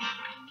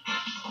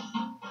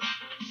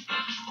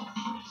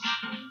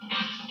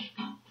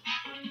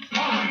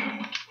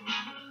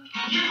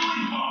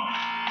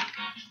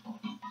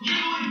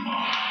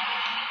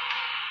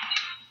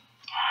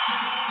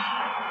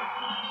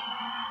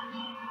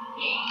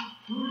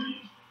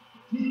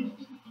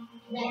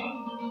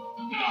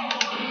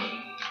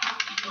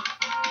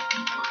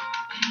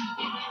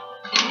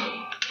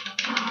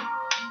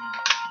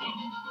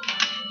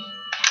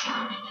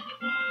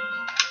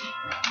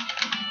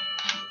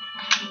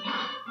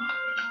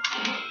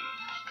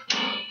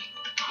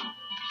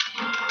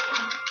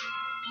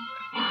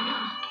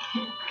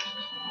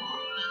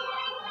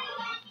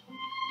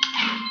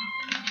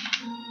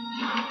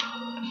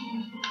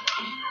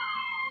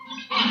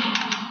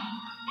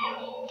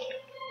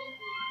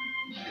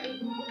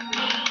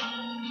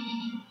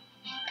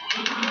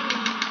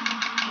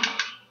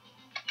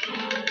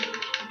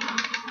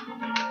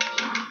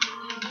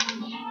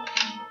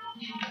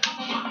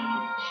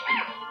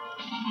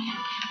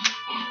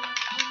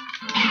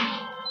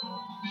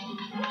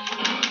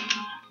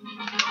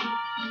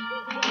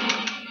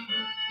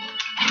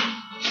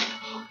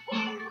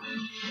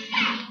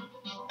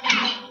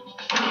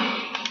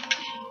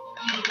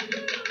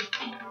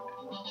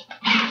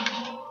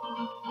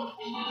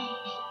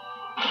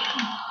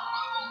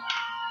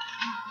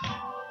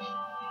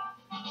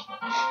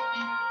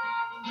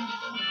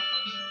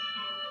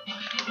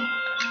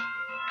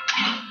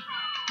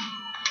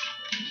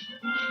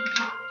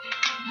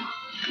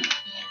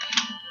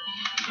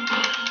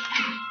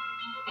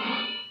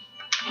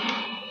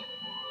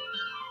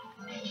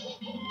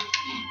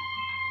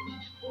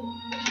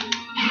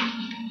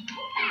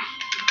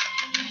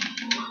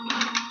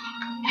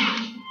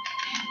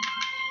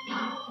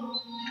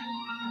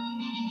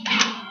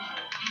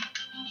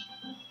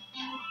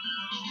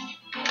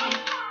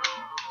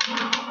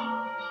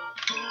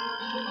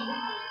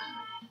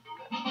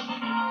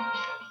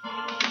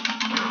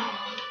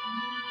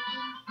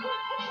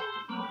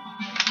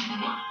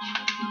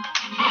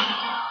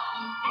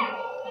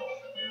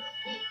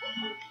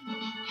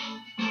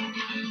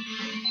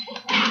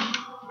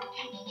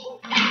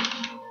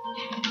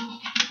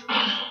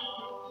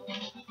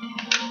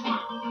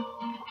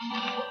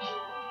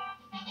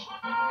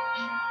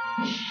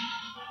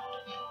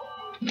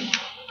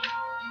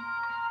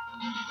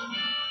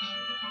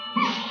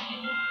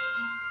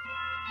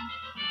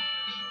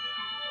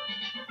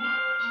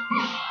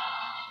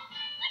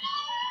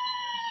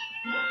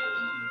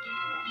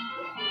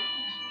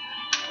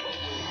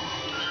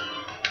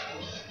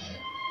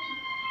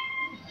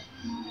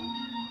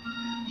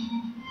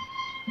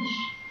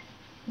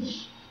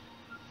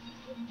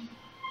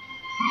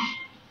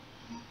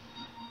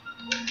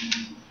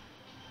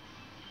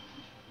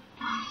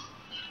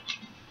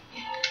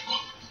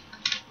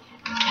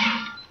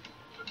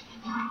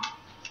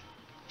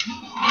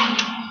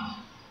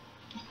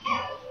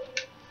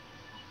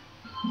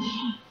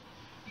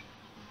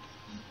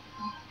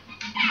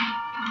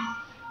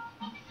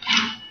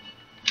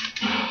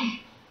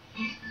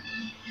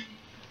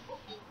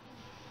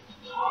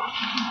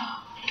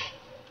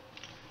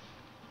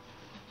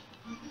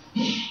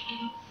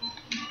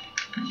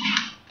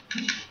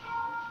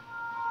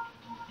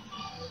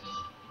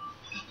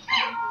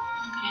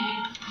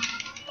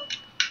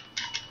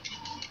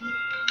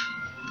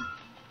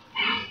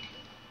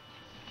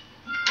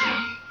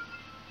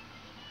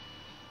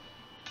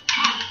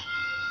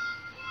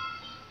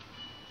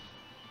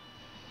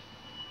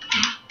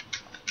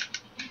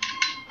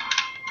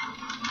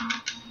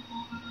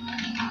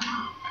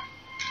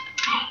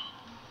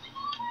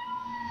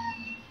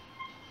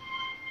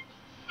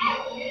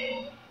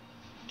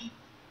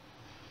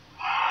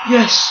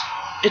 Yes,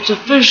 it's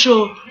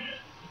official.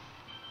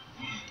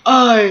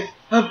 I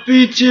have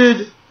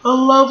beaten a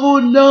level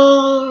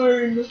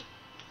 9.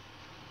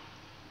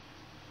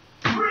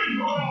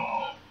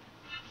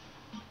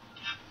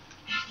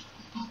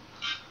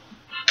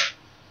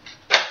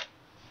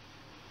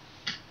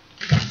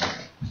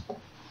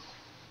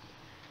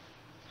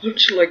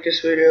 Hope you like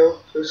this video.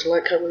 Please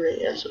like, comment,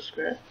 rate, and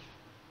subscribe.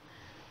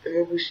 And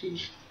we will see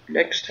you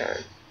next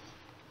time.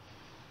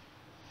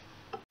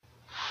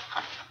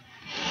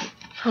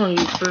 Hello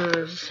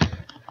YouTubers,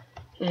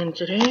 and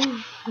today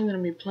I'm going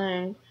to be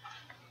playing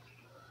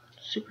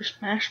Super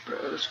Smash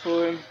Bros.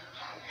 For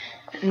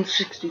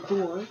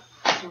N64.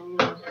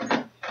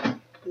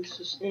 This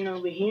is in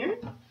over here.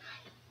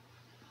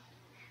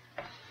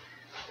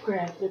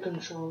 Grab the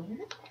controller.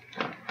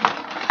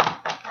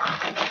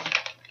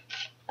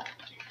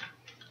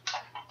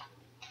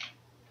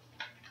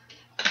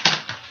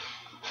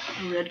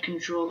 Red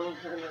controller.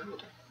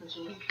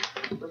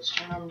 Let's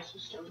turn on the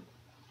system.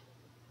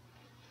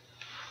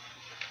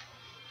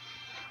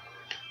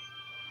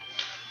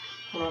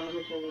 Hold on, let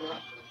me turn it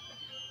off.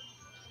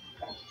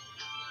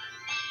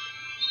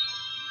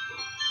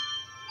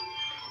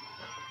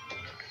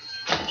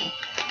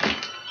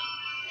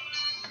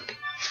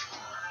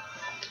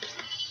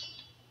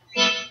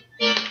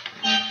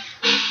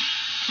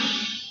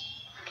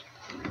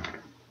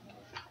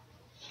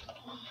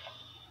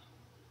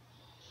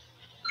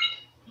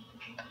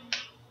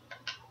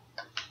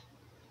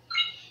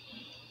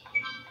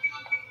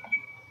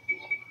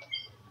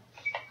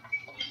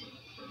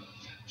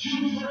 Yeah.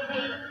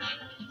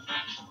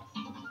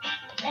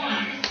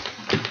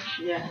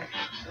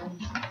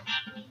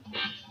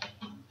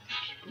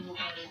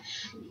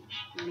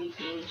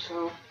 Sleeping,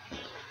 so.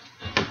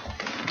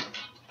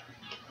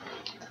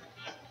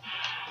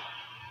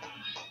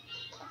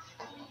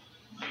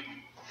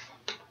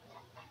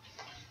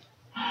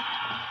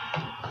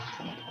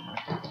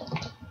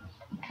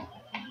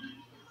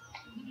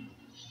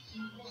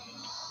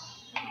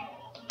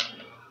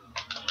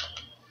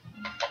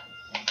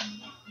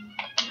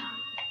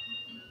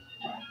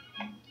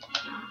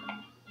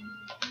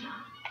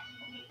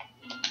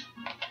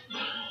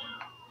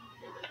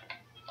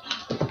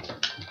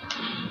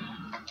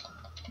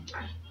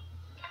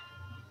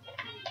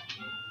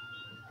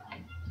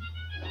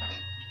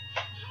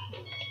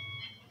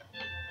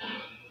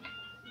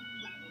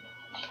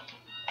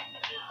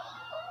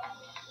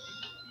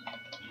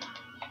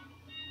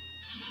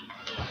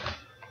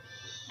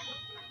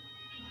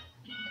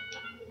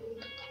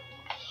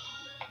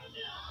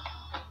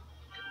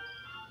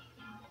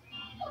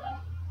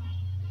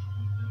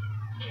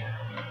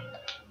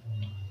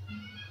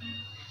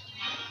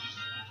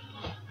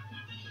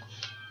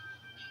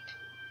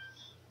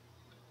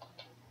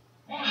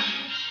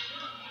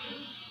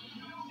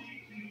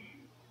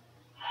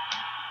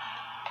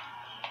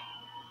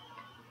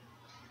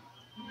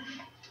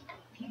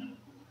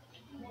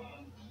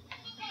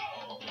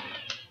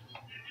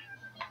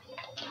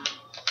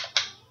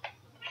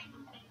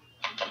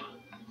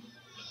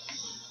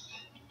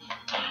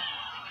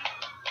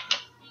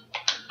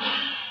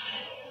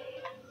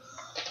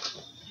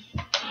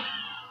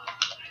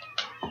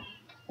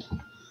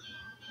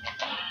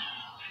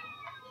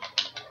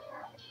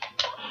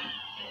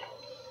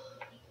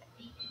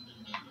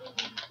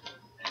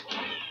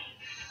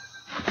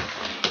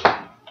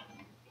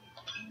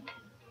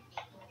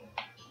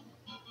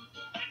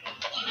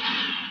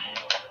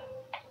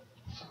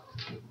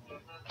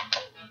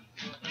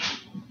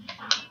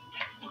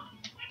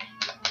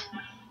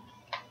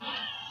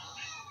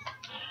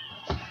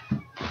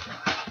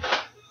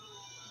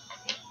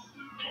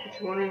 If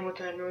you're wondering what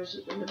that noise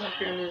in the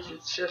background is,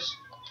 it's just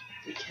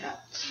the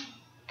cats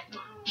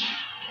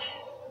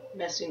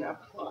messing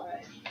up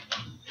fly.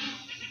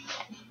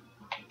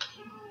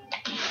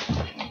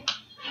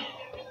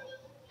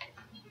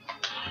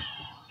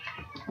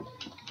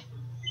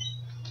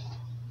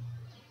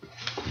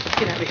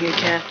 Get out of here,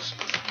 cats.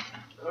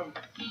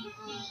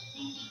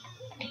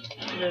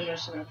 They're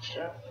messing up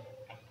stuff.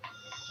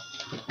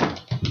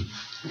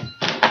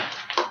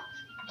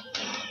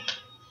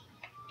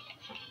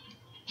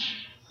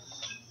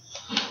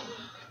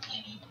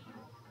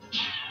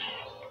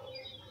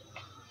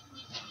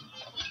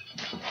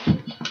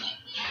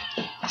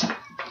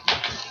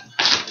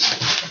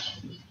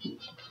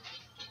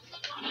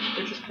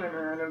 They're just playing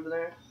around over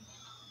there.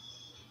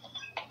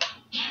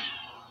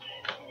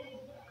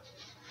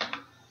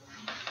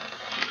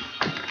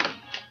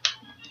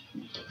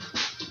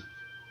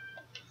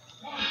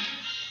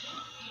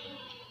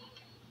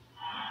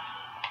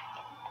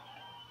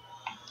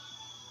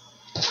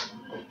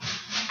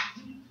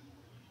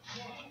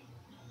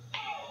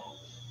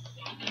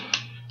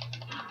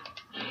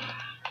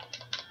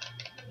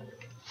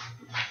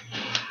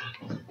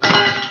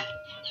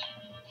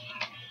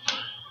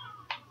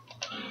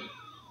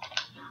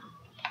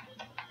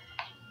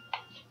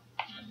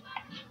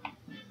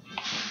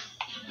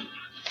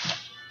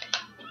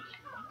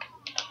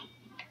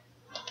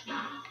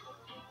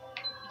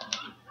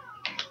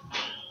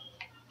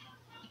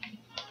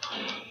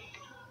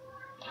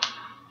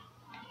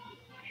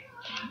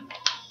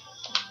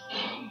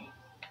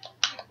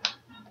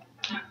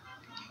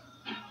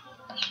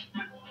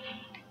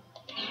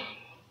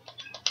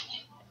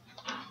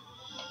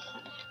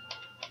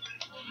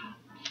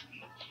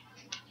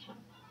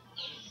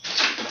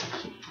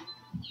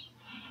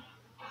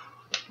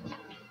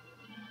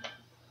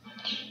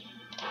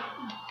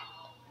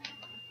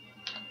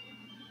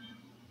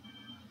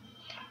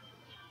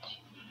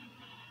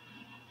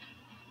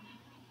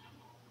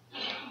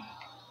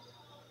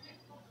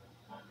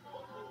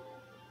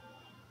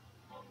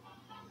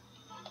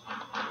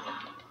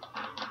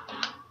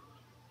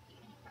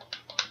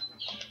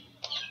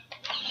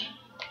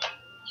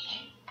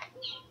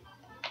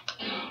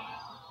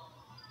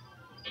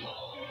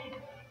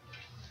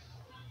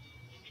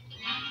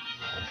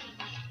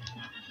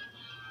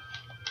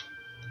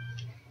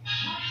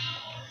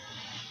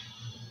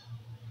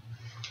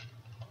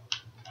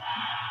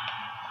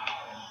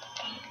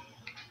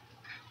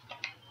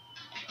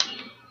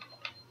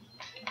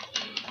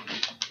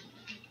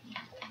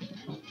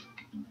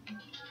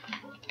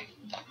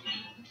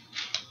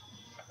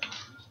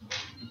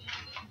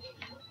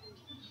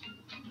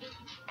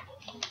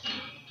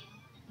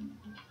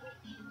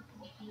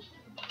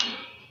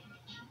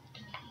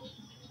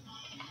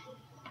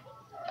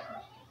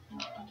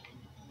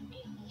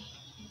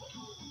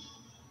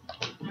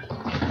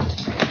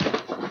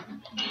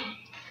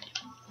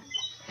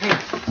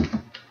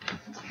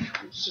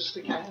 It's just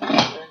the cat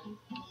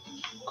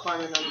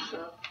climbing on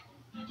stuff.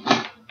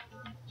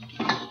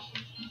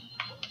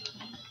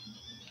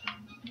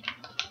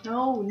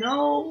 No,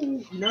 no,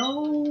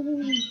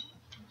 no.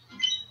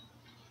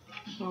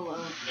 Hold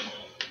on.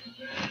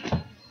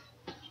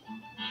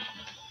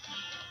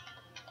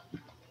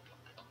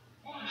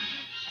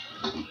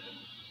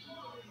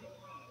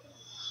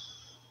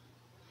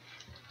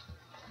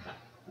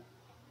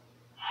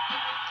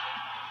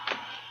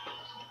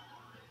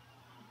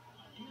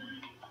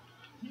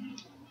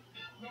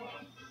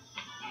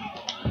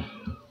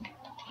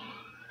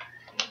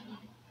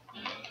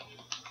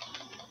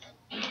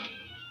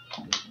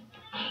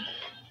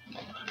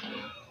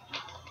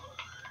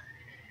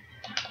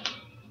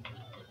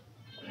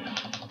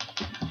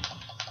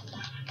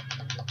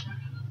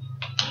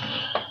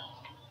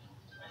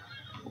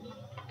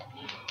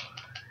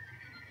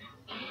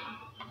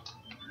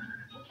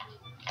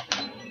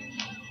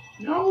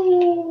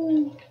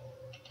 No.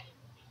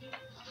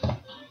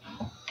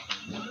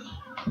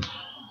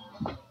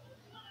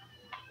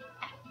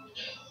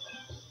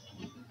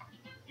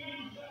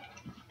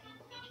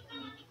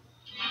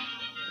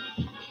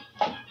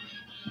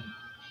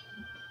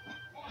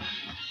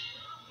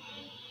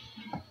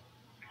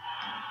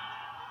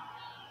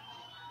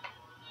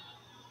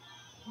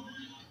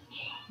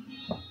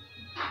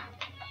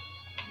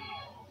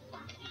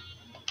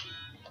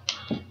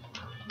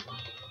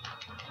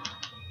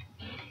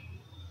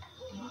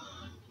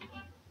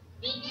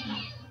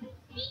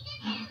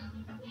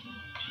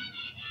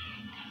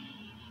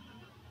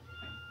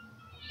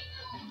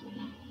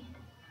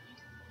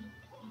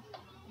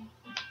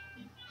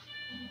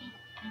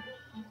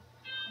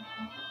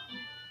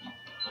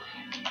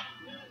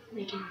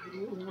 Making a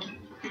video.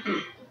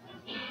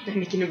 I'm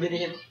making a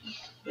video.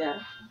 Yeah.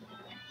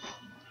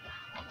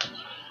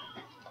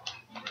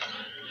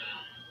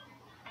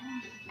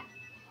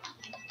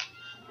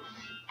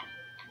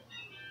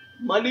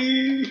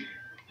 Money.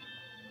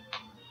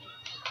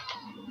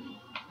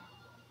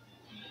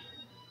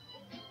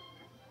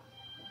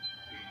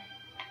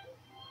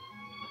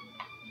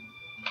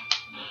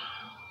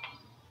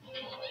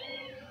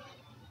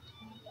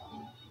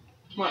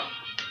 What?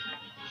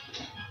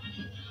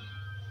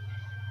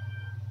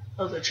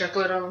 Oh, the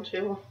chocolate on the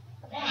table?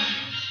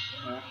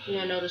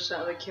 Yeah, I noticed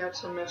that the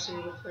cats are messing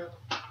with it.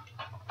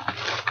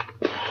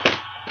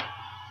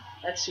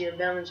 That's your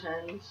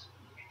Valentine's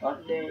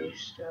Day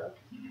stuff.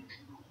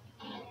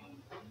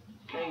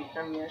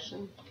 I'm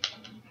guessing.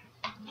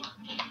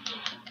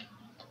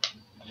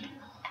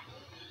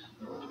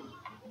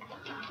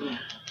 Yeah.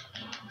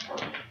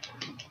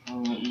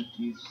 I'm gonna eat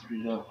these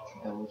 3 up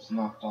that was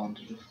knocked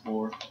onto the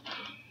floor.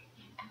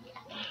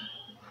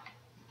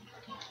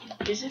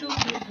 Is it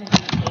okay if I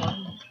eat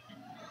one?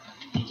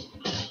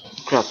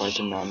 Crap, I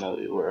did not know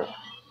you were.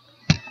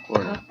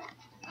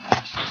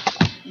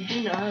 You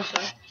do know how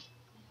to.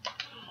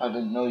 I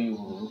didn't know you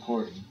were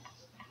recording.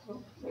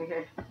 Oh,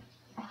 okay.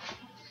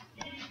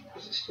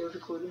 Is it still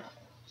recording?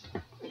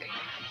 Okay.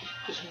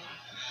 Just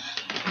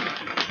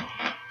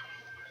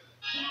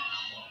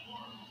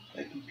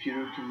My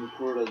computer can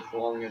record as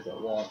long as it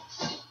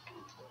wants.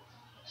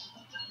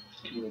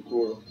 It can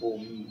record a full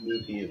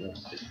movie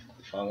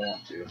if I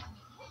want to.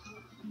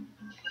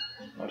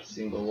 Not a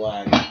single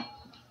lag.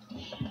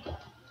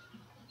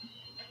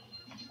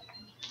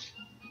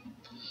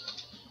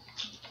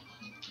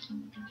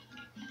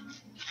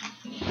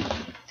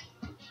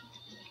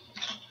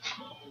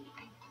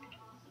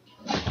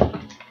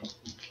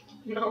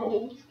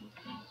 no.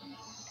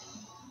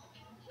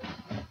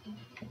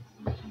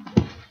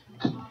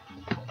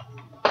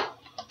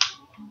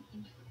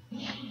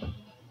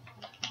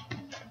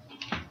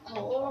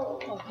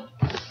 Oh.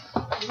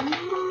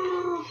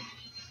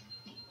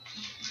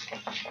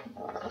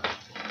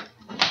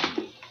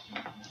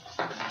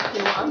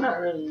 Yeah, I'm not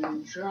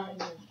really trying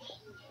this.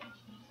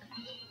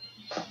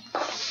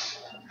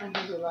 I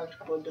never liked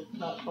for the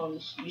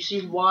platforms. You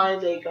see why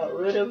they got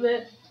rid of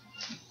it?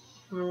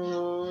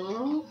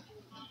 The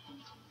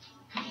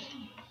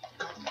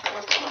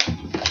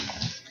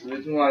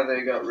reason why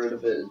they got rid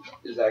of it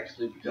is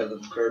actually because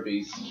of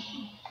Kirby's.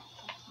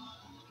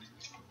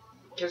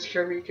 Because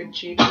Kirby can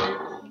cheat in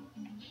it.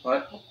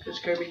 What? Because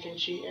Kirby can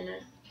cheat in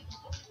it.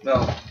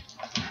 No.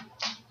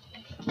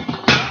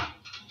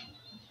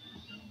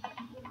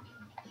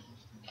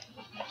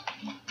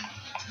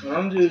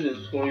 I'm doing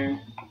this for you.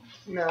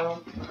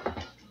 No.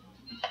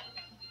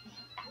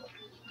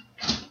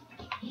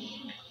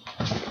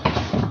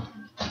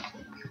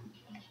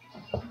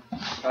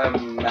 I'm a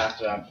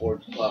master at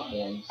board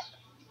platforms.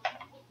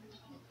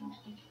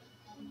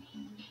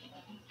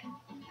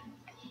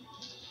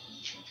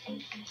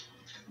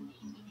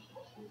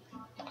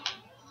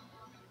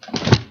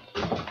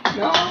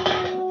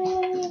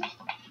 No.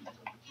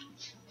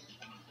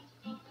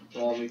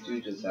 Well, me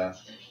too, just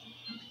ask.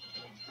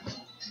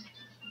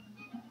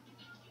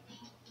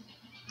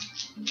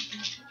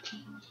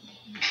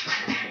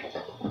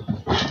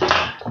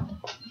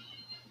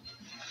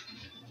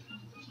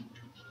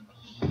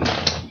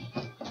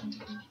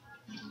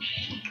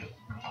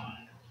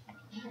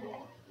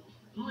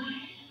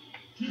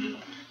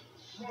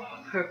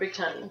 Perfect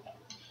timing.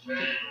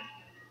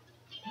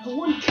 No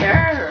one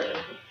cares.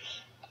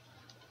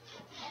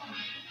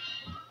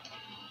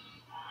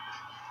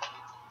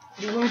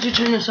 Do you want me to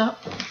turn this up?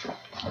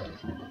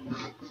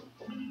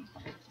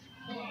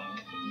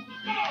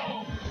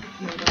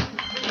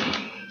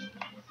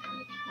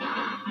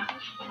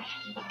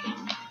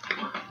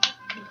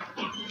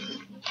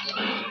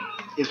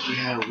 If we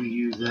had a Wii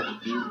U,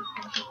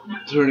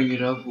 that turning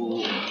it up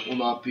will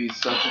not be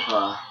such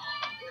a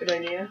Good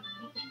idea.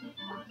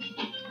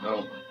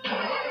 no.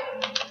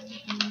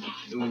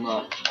 It will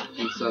not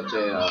be such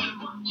a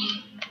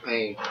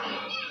pain.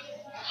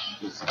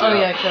 Just Oh get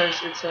yeah, up.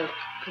 because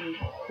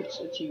it's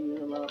a TV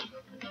remote.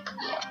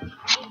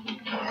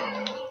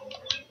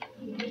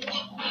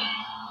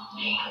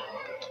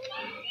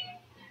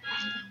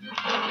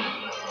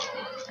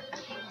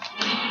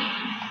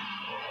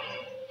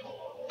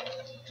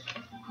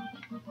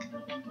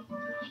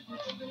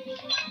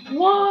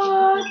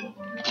 What?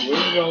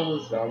 Where did all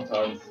this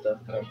downtime stuff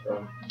come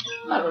from?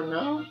 I don't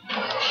know.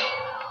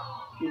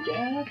 Your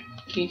dad?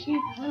 Kiki?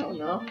 I don't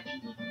know.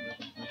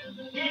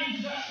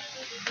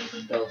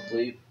 Fell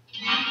asleep.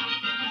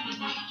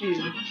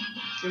 Dude,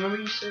 remember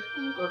you said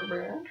you would go to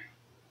bed?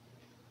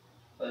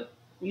 What?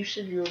 You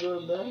said you would go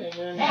to bed, and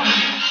then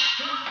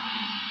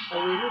I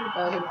waited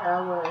about an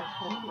hour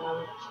and I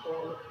went to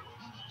bed.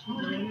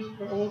 And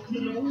then I woke in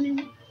the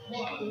morning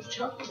with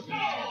chocolate.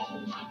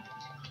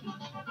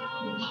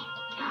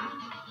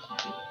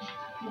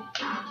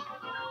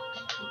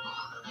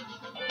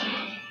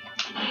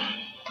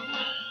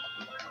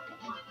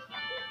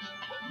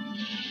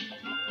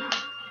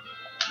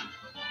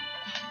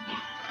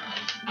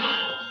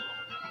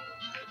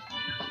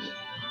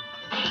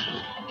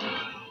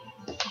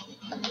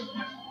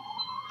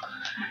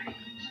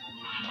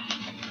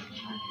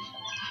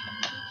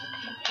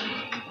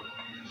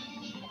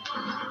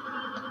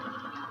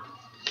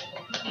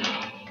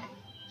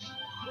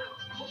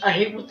 I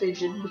hate what they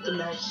did with the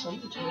maximum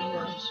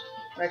tomatoes.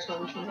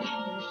 Maximum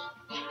tomatoes.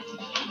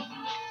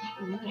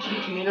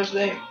 Maximum tomatoes,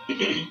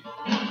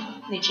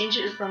 they changed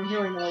it from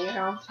hearing all you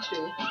have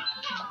to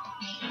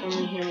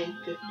only hearing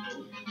 50%.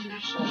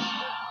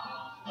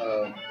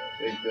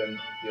 They've been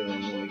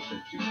feeling only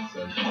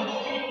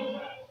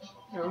 50%.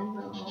 No.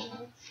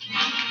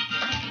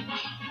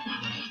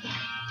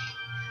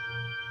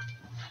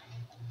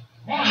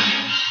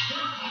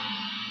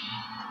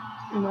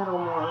 Metal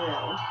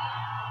Mario.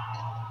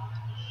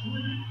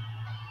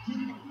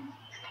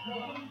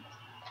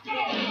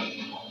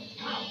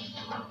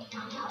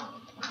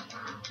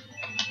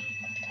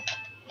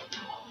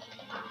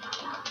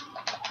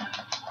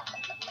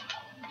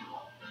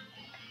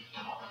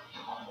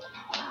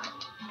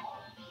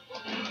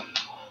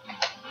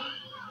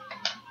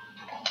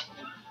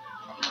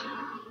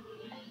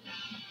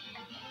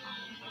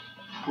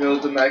 You know,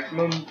 the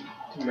maximum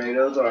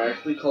tomatoes are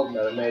actually called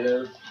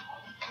metamatoes.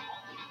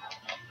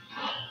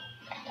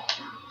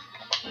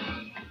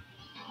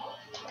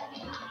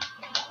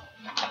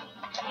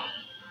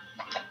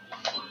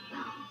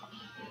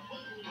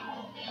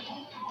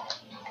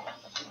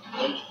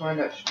 Don't you find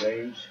that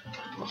strange?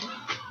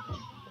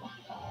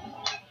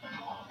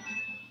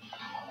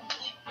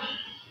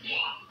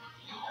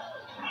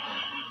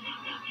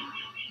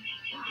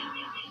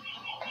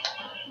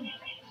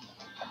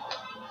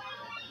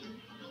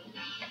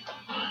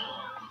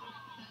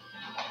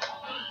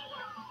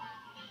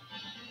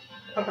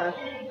 Okay.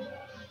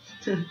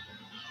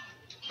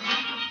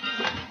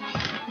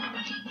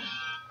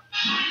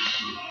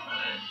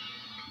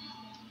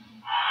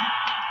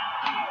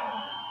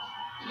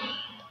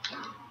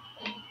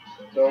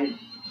 Don't.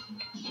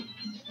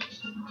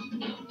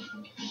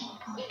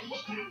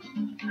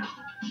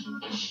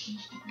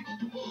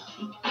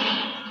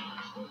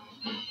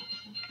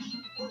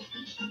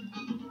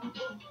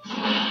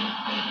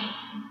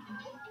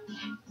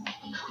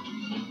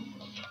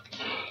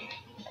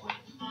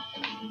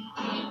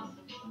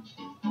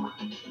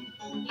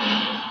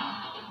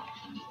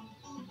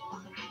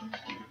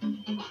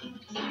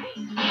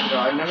 No,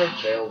 I never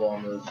failed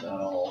on this at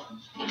all.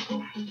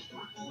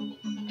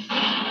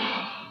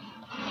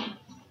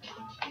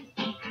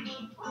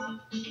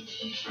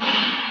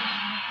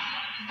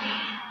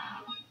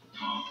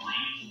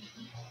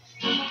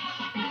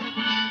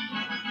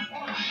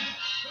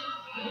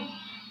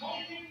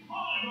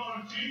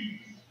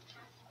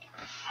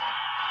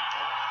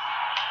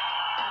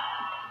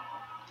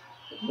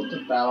 What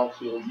the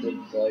battlefield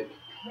looks like.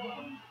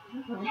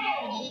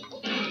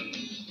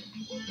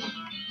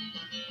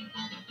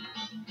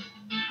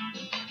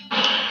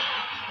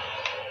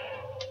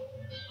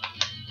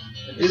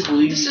 I do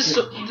believe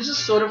This is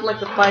sort of like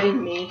the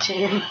Fighting Me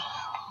team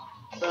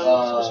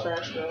from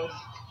Smash Bros.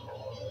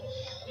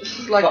 This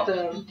is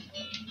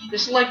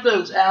like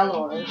those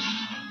alloys.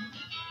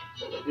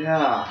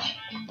 Yeah,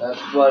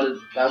 that's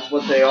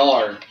what they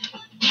are.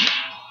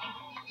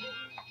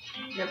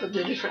 Yeah, but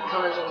they're different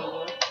colors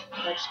on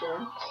the next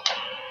game.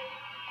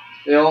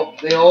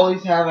 They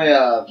always have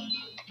a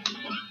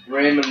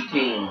random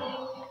team.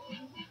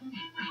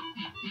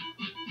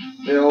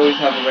 They always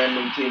have a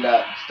random team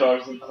that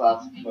starts in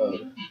classic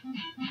mode.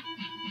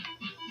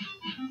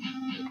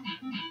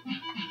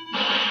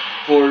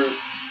 For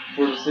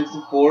the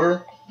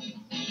 64,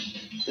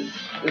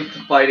 It's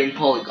the fighting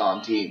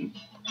polygon team.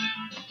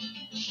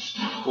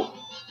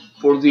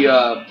 For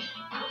the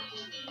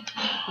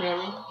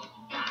Really?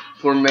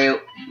 for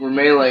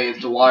melee,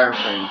 it's the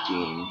wireframe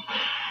team.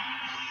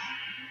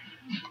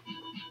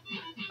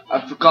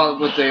 I forgot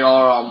what they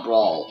are on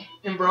Brawl.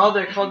 In Brawl,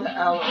 they're called the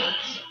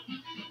Allies.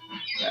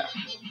 Yeah.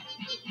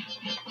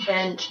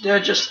 And they're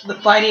just the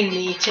fighting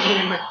me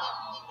team.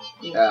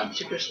 Yeah.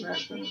 Super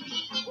Smash Bros.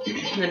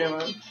 The new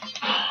one.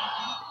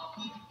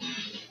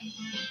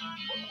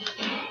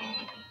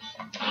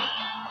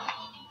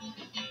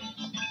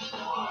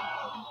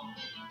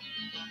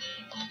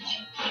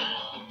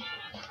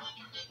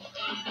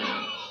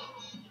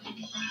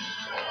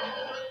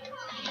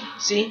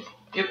 See?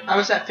 I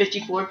was at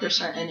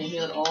 54% and it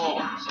healed all.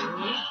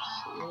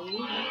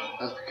 See?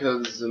 That's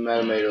because the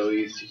Metamato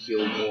used to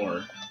heal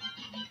more.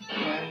 Yeah,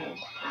 I know.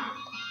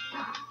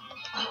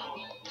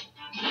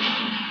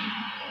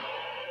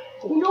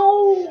 Oh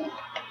no!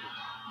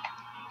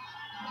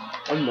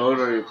 What mode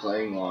are you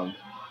playing on?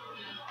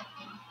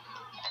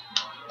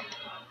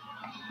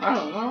 I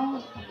don't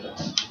know.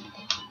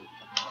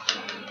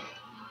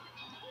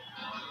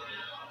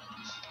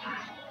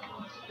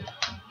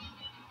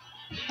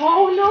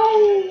 Oh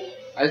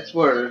no! I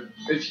swear,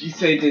 if you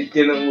say they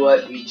didn't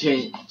let me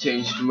change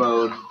the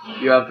mode,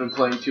 you have been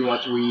playing too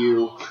much Wii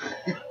U.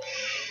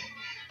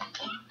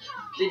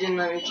 They didn't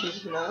let me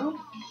choose the mode?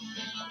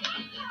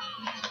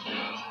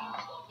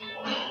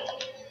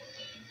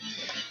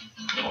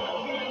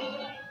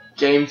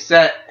 Game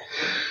set.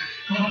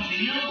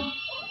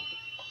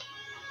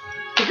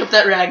 Pick up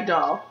that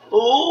ragdoll.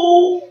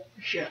 Oh!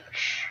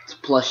 Shush. It's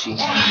plushie.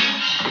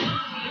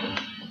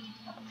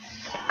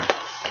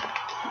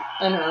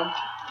 I know.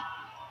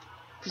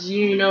 Cause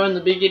you know in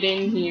the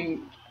beginning he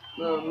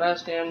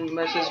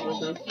messes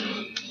with him.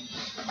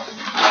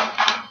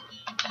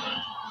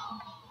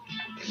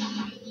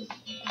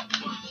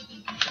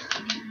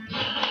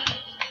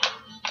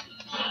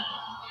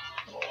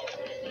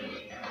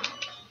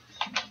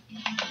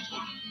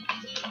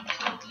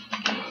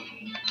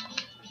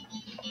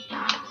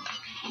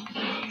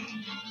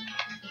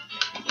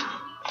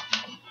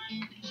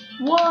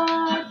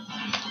 What?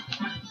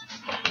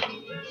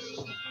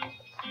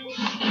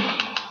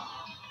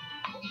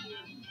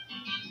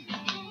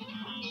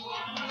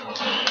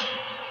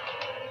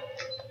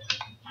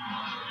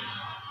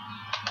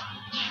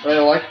 What I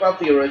like about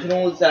the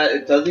original is that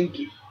it doesn't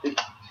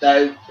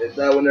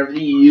that whenever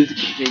you use the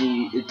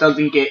continue, it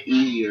doesn't get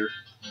easier.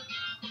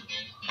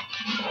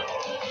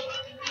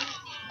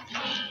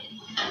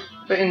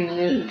 But in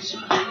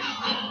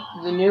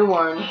the new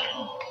one,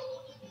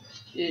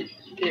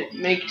 it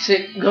makes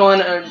it go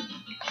on an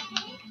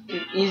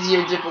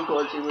easier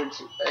difficulty,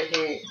 which I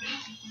hate.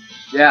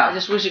 I Yeah.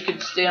 just wish it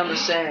could stay on the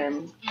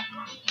same.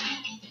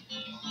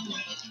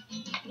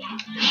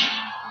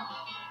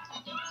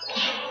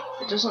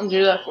 It doesn't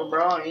do that for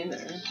Brawl either.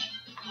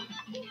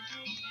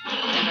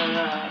 And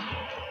then,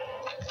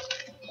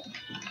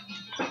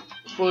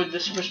 for the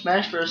Super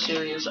Smash Bros.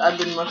 Series, I've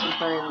been mostly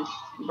playing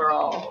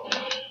Brawl.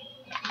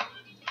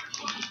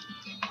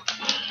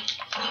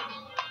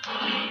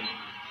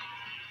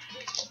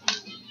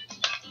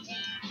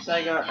 So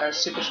I got a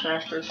Super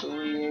Smash Bros. For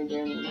Wii U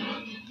again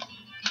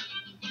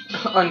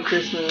on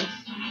Christmas.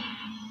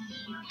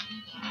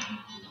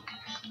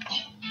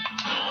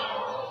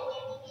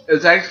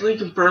 It's actually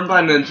confirmed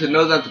by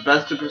Nintendo that the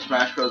best Super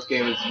Smash Bros.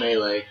 Game is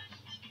Melee.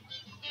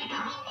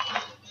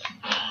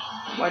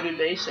 Why did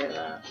they say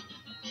that?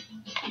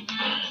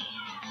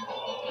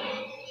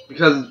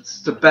 Because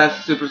it's the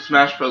best Super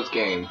Smash Bros.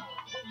 Game.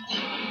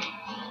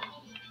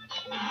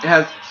 It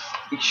has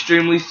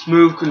extremely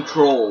smooth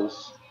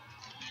controls.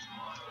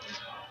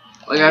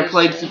 Like, I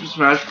played Super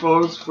Smash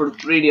Bros. For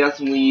 3DS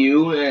and Wii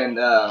U, and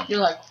You're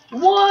like,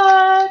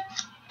 what?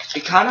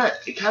 it kind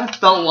of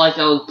felt like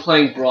I was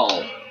playing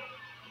Brawl.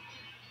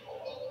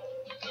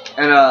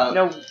 And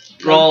No,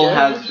 Brawl no,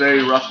 has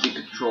very rusty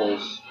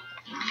controls.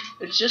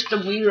 it's just a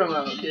Wii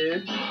remote,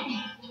 dude.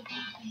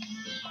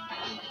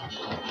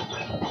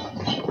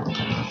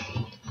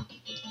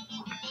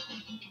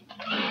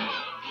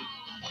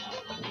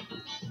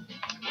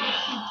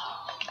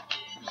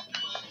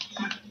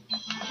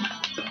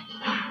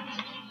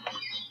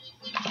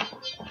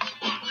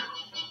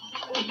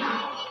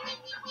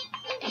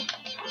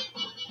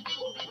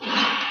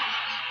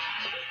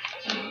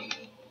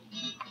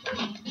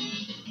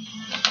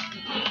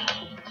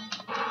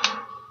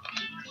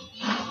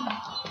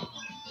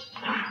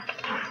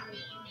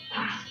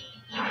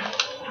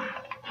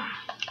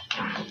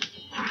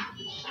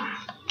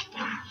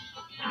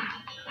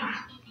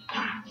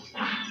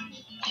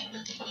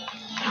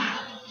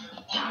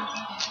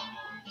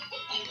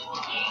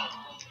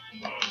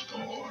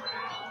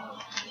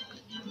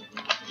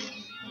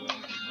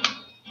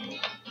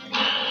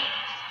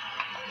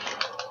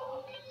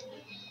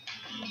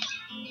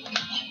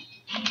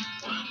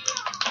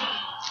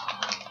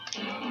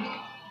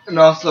 And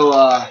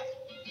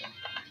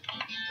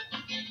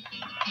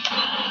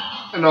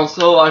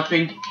also, I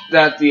think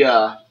that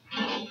the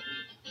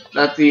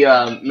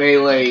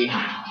Melee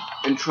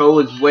intro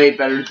is way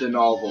better than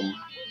all of them.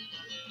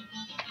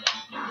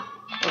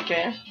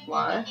 Okay,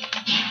 why?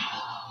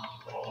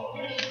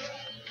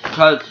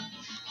 Because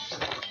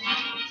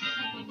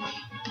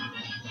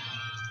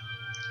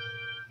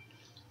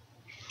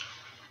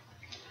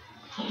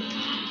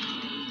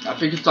I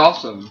think it's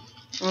awesome.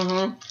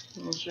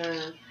 Mm-hmm. Sure.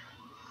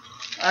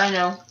 I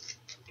know.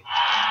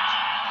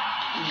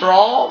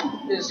 Brawl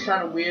is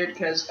kind of weird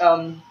because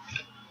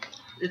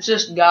it's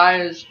just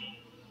guys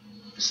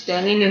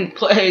standing in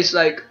place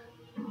like.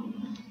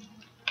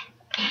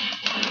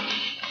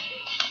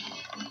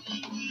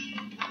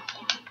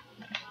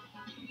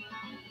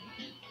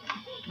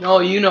 No,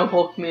 you know,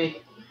 poke me.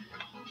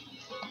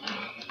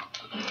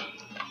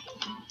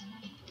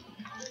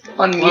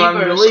 On What I'm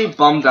Miiverse, really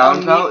bummed out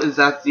on about is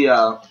that the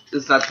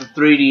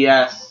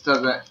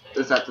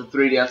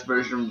 3DS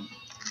version of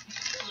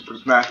Super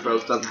Smash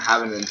Bros. Doesn't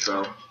have an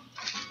intro.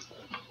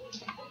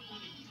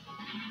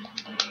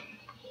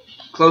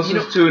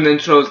 Closest to an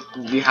intro is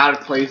the how to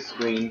play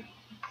screen.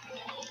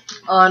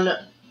 on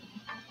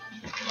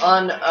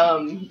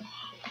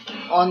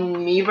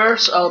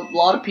Miiverse, a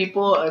lot of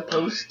people are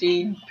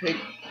posting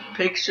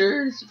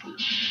pictures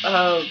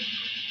of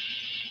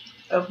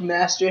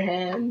Master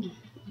Hand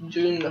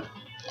doing the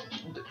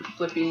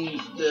flipping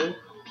the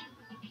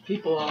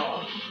people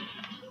off.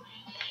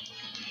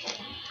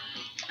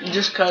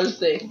 Just cause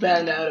they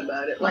found out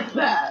about it, like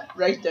that,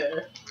 right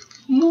there.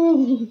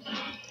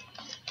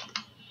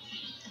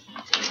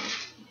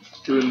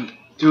 Doing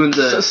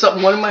the So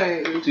one of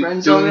my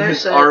friends on doing there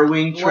his said.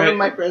 R-wing One of trick.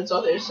 my friends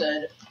on there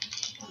said,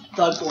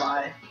 "Thug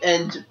life,"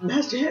 and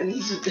Master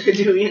Hand's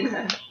doing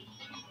that.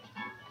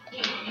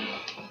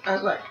 I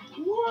was like,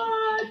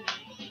 what?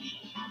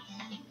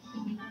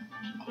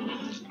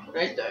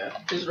 Right there,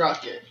 his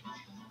rocket.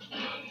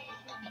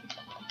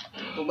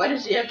 But why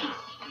does he have to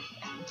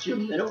do a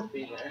middle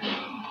finger?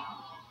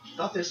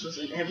 Thought this was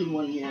an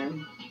everyone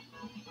game.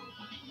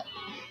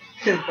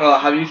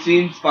 Have you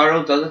seen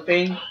Spyro does a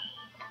thing?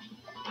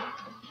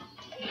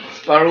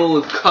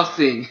 Spyro is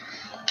cussing.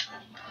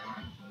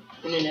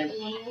 In an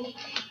everyone game?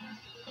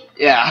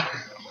 Yeah.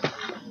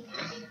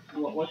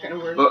 What kind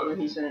of words But- were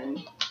he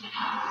saying?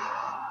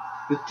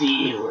 The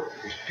D word.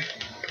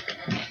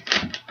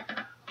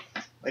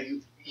 Like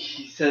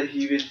he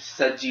even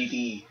said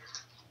GD.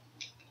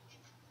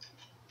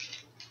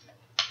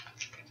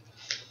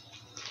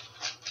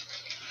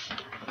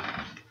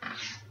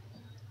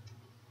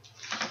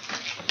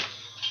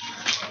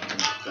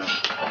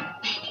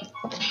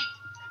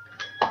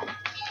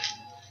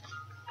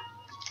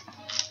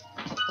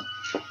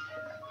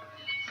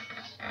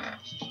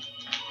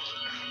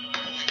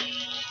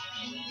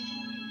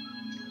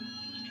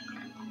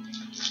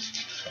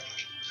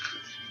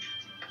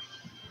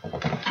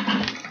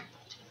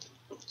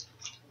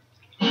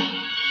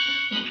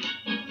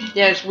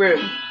 Yeah, it's weird.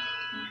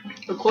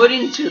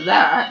 According to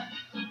that,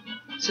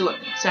 so look,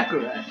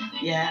 Sakurai.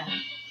 Yeah.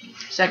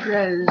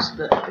 Sakurai is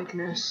the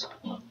epicness.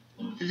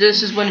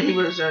 This is when he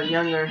was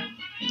younger.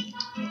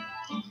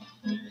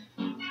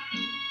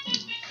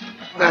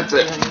 That's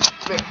it.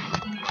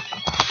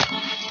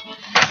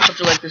 Hope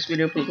you like this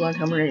video. Please like,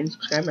 comment, rate, and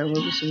subscribe. I will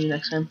be seeing you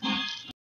next time.